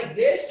hang out like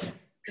this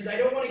because I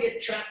don't want to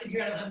get trapped in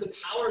here. I don't have the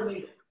power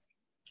later.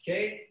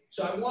 Okay?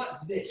 So I want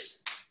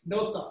this.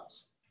 No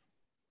thumbs.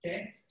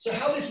 Okay? So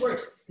how this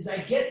works is I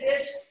get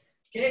this.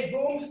 Okay?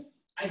 Boom.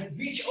 I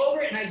reach over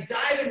and I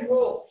dive and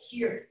roll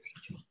here.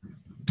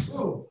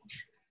 Boom.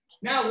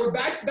 Now we're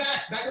back to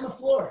back on the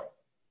floor.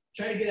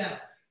 Try to get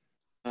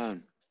out.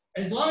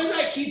 As long as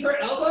I keep her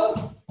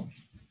elbow,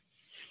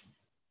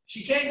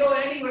 she can't go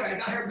anywhere. I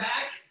got her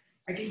back.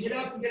 I can get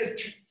up and get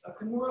a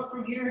Kimura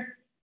from here.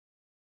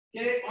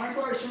 Get it, arm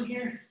bars from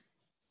here.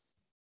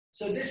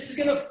 So this is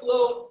gonna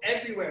flow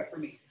everywhere for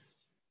me,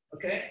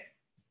 okay?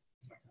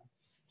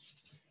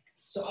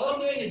 So all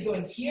I'm doing is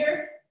going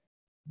here,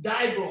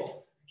 dive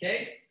roll,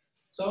 okay?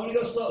 So I'm gonna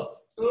go slow,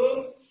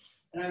 boom,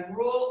 and I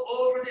roll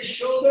over this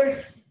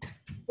shoulder,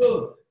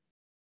 boom.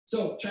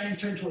 So try and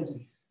turn towards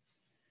me.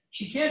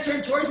 She can't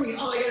turn towards me,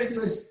 all I gotta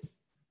do is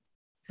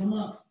come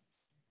up,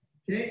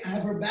 okay? I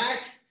have her back,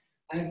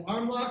 I have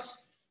arm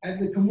locks, I have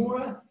the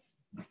Kimura.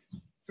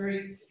 For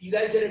you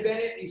guys that have been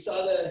it, you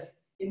saw the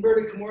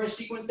inverted Kimura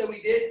sequence that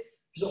we did.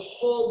 There's a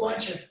whole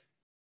bunch of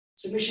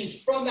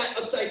submissions from that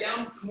upside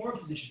down Kimura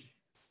position.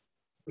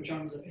 Which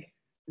arm is it?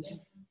 This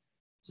one?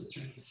 So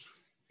turn this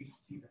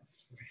feet back.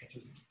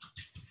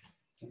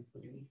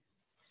 Put your knee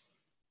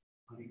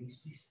on your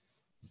knees, please.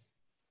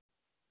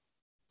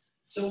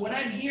 So when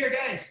I'm here,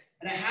 guys,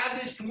 and I have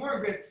this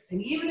Kimura grip,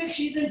 and even if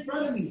she's in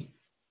front of me,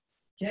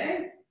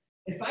 okay?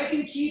 If I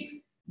can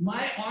keep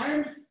my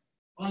arm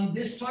on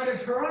this part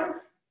of her arm,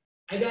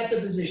 I got the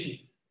position,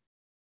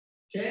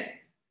 okay?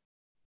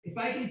 If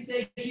I can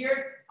stay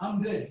here,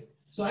 I'm good.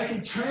 So I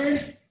can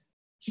turn,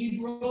 keep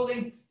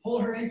rolling, pull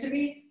her into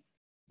me.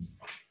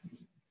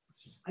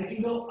 I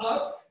can go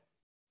up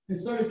and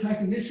start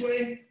attacking this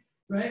way,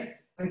 right?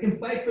 I can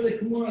fight for the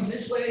Kimura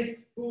this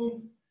way,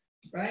 boom,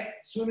 right?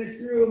 Swim it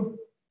through.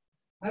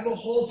 I have a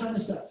whole ton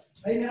of stuff.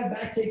 I even have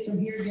back takes from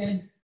here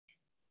again.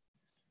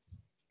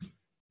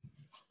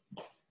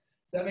 Does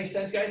that make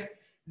sense, guys?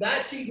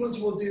 That sequence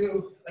we'll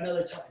do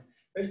another time.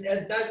 I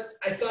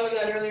thought of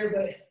that earlier,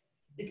 but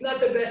it's not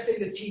the best thing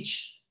to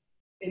teach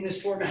in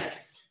this format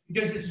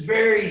because it's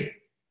very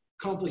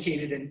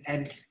complicated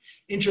and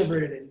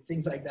introverted and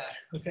things like that.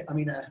 Okay, I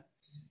mean,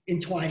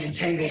 entwined,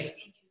 entangled,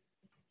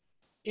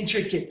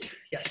 intricate.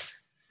 Yes,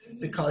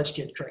 the college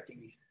kid correcting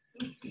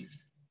me.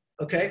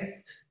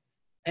 Okay.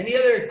 Any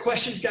other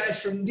questions,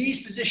 guys, from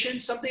these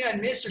positions? Something I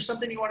missed or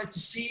something you wanted to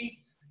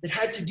see that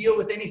had to deal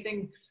with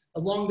anything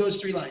along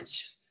those three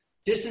lines?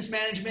 Distance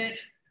management,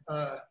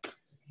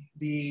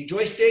 the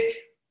joystick,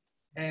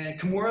 and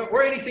Kimura,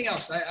 or anything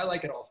else. I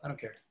like it all. I don't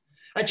care.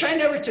 I try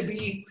never to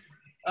be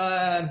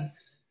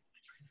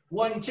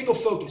one single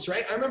focus,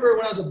 right? I remember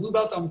when I was a blue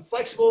belt, I'm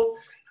flexible,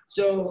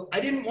 so I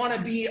didn't want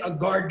to be a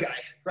guard guy,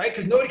 right?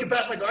 Because nobody could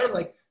pass my guard. I'm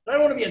like, I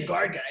don't want to be a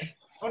guard guy.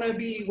 I want to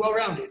be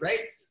well-rounded, right?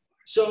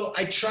 So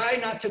I try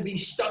not to be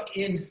stuck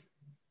in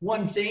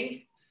one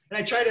thing, and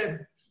I try to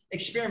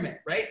experiment,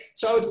 right?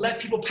 So I would let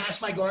people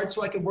pass my guard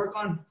so I could work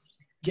on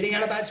getting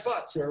out of bad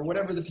spots or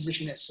whatever the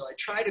position is. So I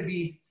try to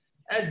be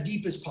as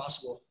deep as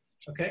possible,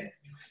 okay?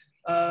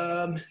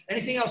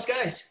 Anything else,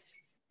 guys?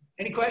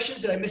 Any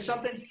questions? Did I miss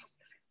something?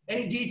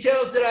 Any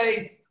details that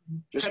I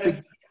kind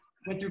of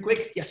went through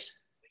quick?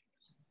 Yes.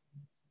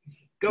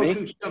 Go,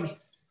 Cooch, tell me.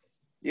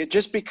 Yeah,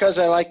 just because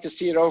I like to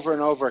see it over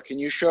and over, can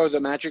you show the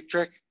magic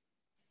trick?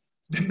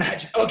 The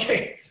magic,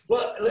 okay.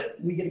 Well,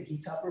 let me get a gi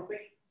top real quick.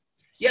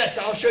 Yes,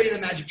 I'll show you the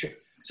magic trick.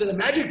 So the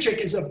magic trick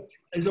is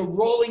a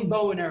rolling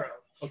bow and arrow.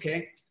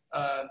 Okay,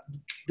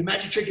 the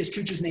magic trick is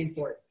Cooch's name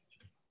for it,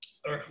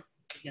 or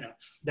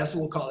that's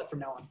what we'll call it from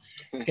now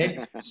on.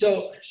 Okay,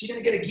 so she's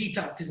gonna get a gi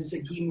top because it's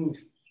a gi move.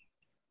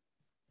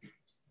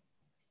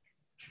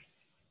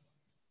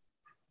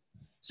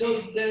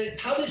 So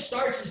how this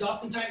starts is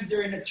oftentimes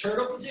they're in a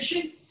turtle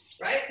position,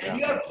 right? And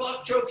you have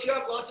clock chokes, you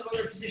have lots of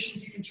other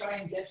positions you can try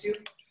and get to.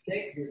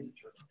 Okay, here's the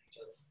turtle.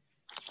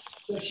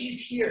 So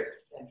she's here.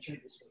 And turn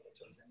this way,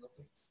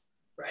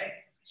 right?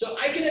 So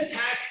I can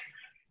attack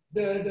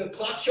the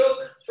clock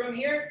choke from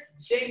here,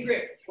 same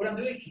grip. What I'm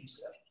doing, keep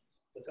step,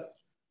 look up,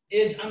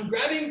 is I'm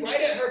grabbing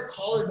right at her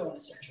collarbone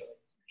essentially,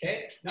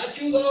 okay? Not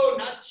too low,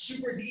 not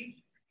super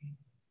deep,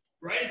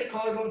 right at the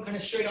collarbone, kind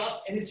of straight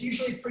off, and it's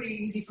usually pretty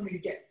easy for me to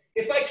get.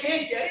 If I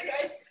can't get it,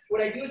 guys,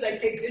 what I do is I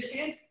take this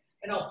hand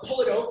and I'll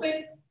pull it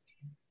open.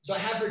 So I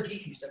have her gi,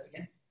 can you step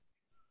again?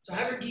 So I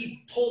have her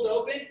gi pulled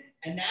open,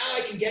 and now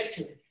I can get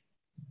to it.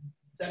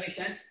 Does that make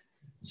sense?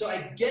 So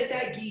I get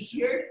that gi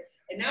here,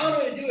 and now what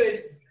I'm gonna do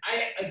is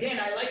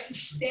I like to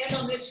stand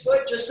on this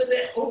foot just so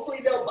that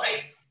hopefully they'll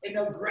bite and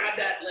they'll grab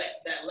that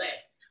leg.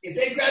 If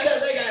they grab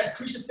that leg, I have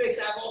crucifix,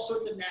 I have all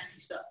sorts of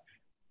nasty stuff.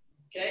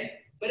 Okay?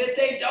 But if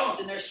they don't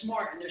and they're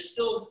smart and they're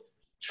still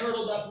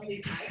turtled up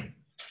really tight,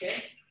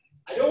 okay?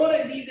 I don't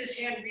want to leave this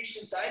hand reached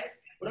inside.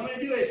 What I'm going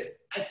to do is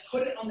I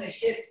put it on the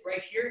hip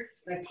right here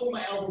and I pull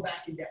my elbow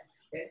back and down.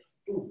 Okay?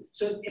 Ooh.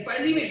 So if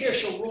I leave it here,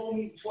 she'll roll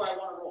me before I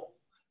want to roll.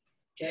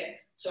 Okay?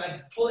 So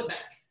I pull it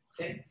back.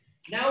 Okay?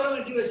 Now what I'm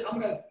going to do is I'm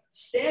going to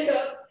stand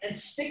up and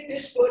stick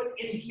this foot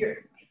in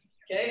here.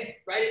 Okay?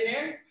 Right in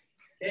there.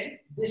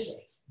 Okay? This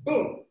way.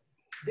 Boom.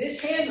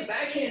 This hand, the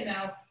back hand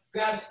now,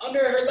 grabs under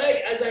her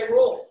leg as I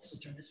roll. So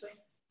turn this way.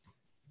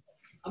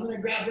 I'm going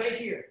to grab right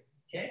here.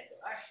 Okay?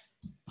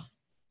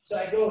 So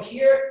I go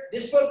here.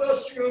 This foot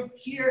goes through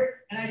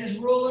here, and I just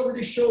roll over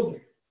the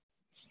shoulder.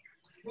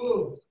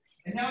 Boom.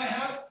 And now I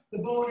have the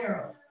bow and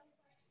arrow.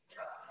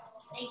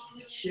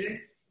 Okay?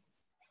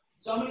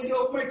 So I'm going to do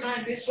it one more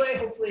time this way.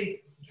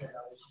 Hopefully,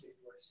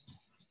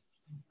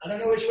 I don't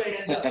know which way it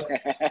ends up.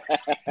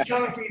 It's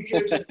coming for you,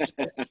 coaches.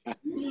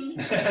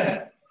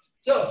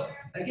 So,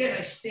 again,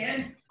 I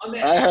stand on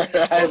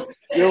that.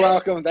 You're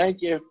welcome.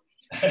 Thank you.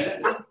 I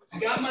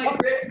got my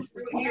grip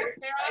through here.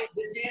 Right?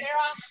 This hand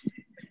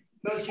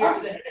goes here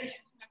for the head.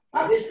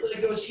 This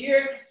leg goes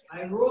here.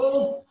 I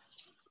roll.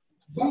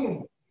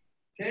 Boom.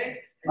 Okay?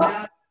 And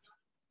now,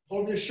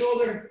 over the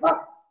shoulder,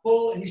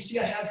 pull, and you see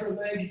I have her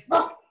leg.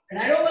 And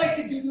I don't like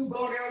to do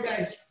bow and arrow,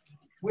 guys,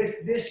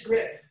 with this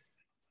grip.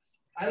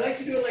 I like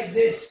to do it like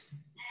this.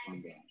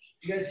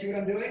 You guys see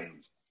what I'm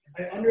doing?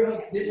 I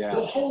underhook this,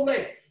 the whole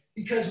leg.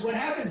 Because what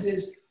happens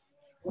is,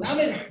 when I'm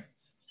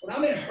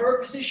in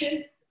her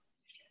position,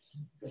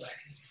 go back.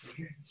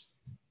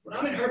 When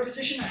I'm in her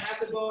position, I have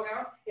the bow and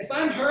arrow. If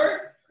I'm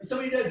her and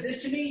somebody does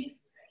this to me,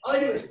 all I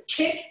do is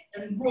kick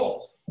and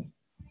roll,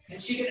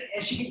 and she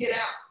can get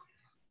out.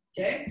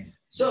 Okay.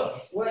 So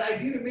what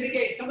I do to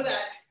mitigate some of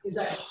that is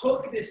I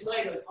hook this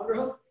leg, like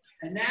underhook,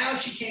 and now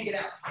she can't get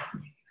out.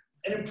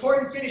 An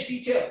important finish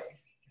detail: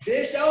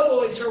 this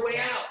elbow is her way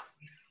out.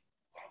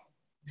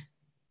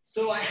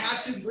 So I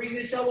have to bring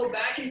this elbow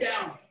back and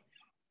down.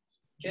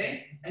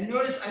 Okay. And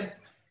notice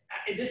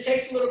this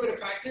takes a little bit of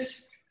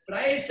practice. But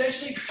I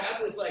essentially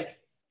grab with like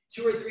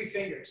 2 or 3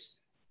 fingers,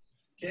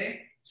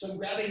 okay? So I'm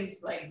grabbing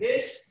like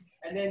this,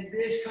 and then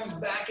this comes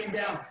back and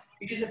down.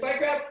 Because if I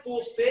grab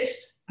full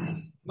fist,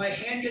 my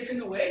hand gets in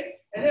the way,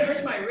 and then it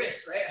hurts my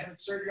wrist, right? I have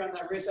surgery on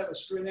that wrist, I have a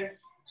screw in there.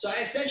 So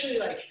I essentially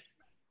like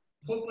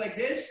hook like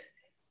this,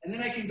 and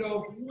then I can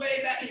go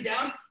way back and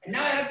down, and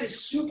now I have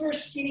this super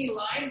skinny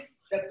line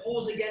that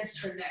pulls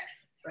against her neck,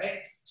 right?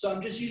 So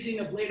I'm just using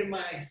the blade of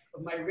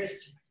my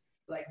wrist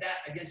like that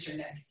against her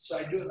neck. So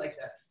I do it like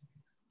that.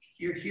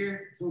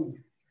 Here, boom.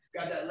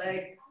 Grab that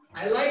leg.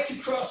 I like to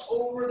cross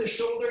over the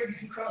shoulder. You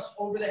can cross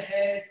over the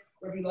head,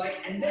 wherever you like.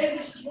 And then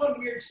this is one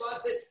weird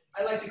spot that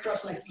I like to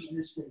cross my feet in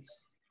this squeeze.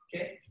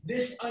 Okay?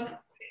 This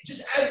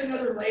just adds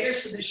another layer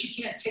so that she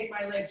can't take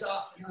my legs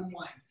off and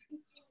unwind.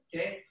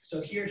 Okay? So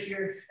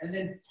here, and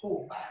then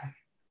pull back.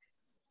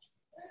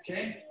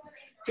 Okay?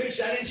 Coach, does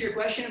that answer your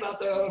question about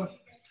the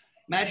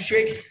magic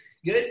trick?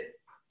 Good?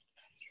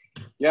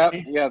 Yeah,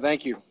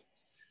 thank you.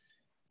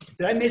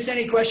 Did I miss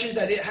any questions?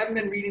 I haven't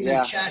been reading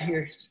the chat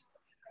here.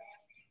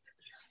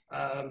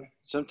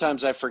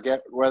 Sometimes I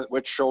forget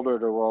which shoulder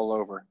to roll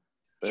over.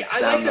 Yeah,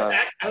 I like the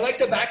back. I like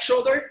the back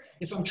shoulder.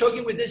 If I'm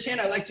choking with this hand,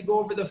 I like to go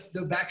over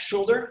the back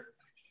shoulder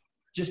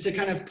just to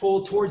kind of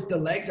pull towards the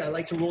legs. I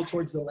like to roll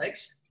towards the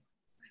legs,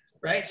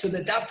 right? So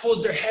that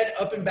pulls their head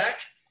up and back,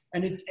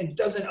 and it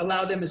doesn't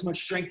allow them as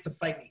much strength to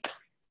fight me. Does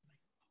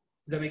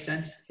that make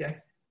sense? Yeah.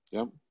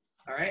 Yep.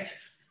 All right.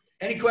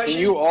 Any questions?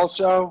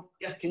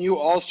 Can you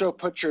also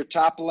put your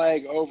top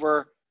leg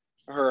over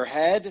her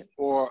head?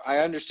 Or I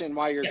understand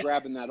why you're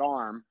grabbing that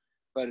arm,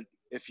 but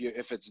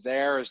if it's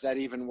there, is that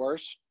even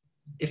worse?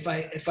 If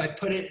I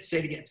put it, say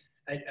it again.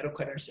 I don't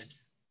quite understand.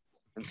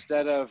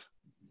 Instead of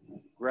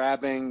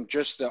grabbing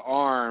just the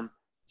arm,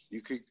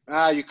 you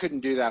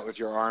couldn't do that with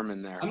your arm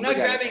in there. I'm not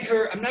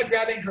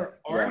grabbing her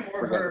arm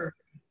or her.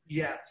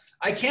 Yeah,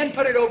 I can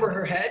put it over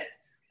her head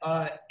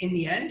in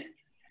the end.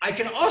 I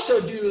can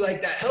also do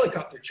like that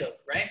helicopter choke,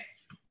 right?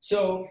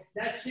 So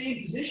that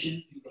same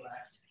position, if you go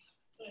back.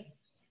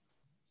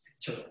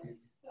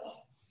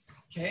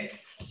 Okay,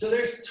 so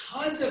there's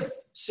tons of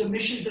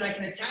submissions that I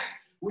can attack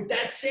with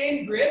that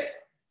same grip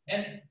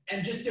and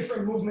just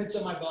different movements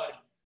of my body.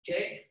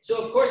 Okay,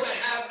 so of course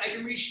I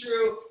can reach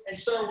through and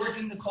start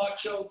working the clock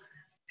choke.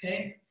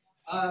 Okay,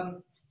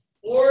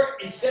 or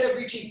instead of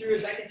reaching through,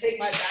 is I can take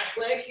my back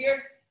leg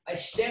here. I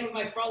stand with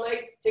my front leg,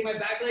 take my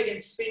back leg and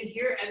spin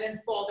here, and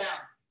then fall down.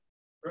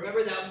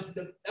 Remember that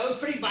was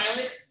pretty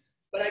violent,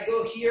 but I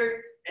go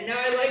here, and now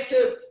I like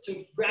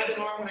to grab an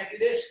arm when I do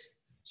this.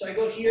 So I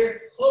go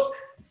here, hook,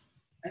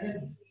 and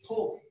then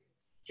pull.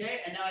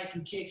 Okay, and now I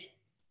can kick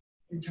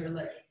into her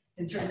leg,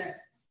 into her neck.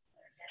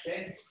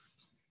 Okay,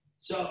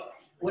 so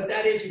what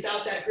that is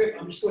without that grip,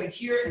 I'm just going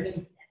here and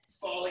then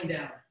falling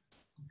down.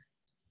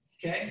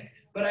 Okay,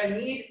 but I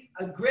need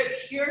a grip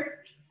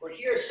here or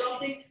here,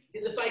 something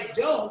Because if I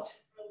don't,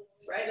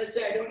 right, let's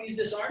say I don't use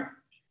this arm,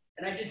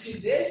 and I just do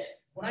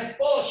this, when I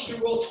fall, she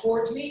can roll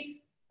towards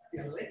me,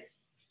 the other way,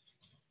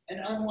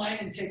 and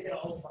unwind and take that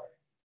all apart.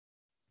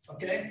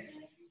 Okay?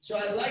 So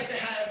I like to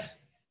have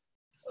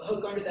a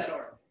hook under that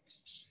arm.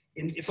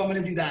 And if I'm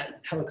gonna do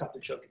that helicopter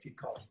choke, if you'd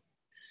call it.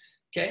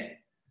 Okay?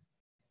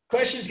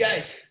 Questions,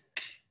 guys?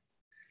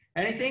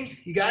 Anything?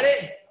 You got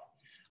it?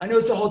 I know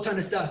it's a whole ton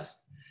of stuff,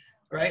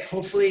 right?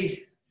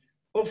 Hopefully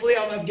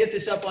I'll get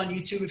this up on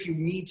YouTube if you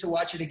need to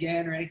watch it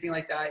again or anything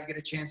like that. You get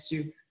a chance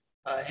to,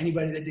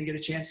 anybody that didn't get a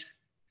chance,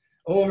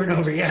 over and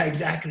over. Yeah,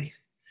 exactly.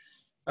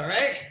 All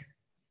right.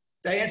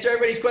 Did I answer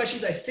everybody's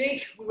questions? I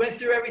think we went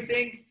through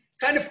everything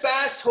kind of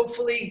fast.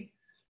 Hopefully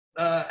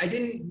I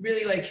didn't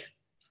really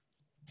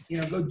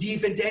go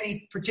deep into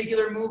any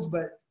particular move,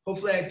 but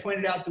hopefully I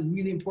pointed out the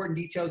really important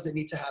details that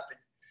need to happen.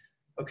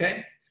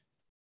 Okay.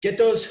 Get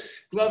those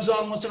gloves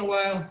on once in a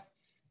while.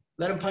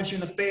 Let them punch you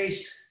in the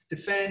face.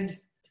 Defend,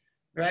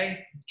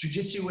 right?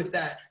 Jiu-jitsu with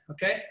that,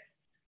 okay?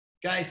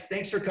 Guys,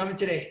 thanks for coming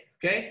today,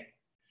 okay?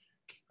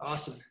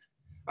 Awesome.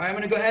 All right, I'm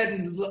going to go ahead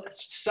and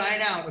sign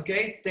out,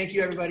 okay? Thank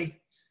you,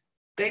 everybody.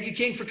 Thank you,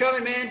 King, for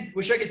coming, man.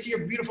 Wish I could see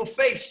your beautiful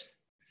face.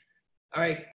 All right.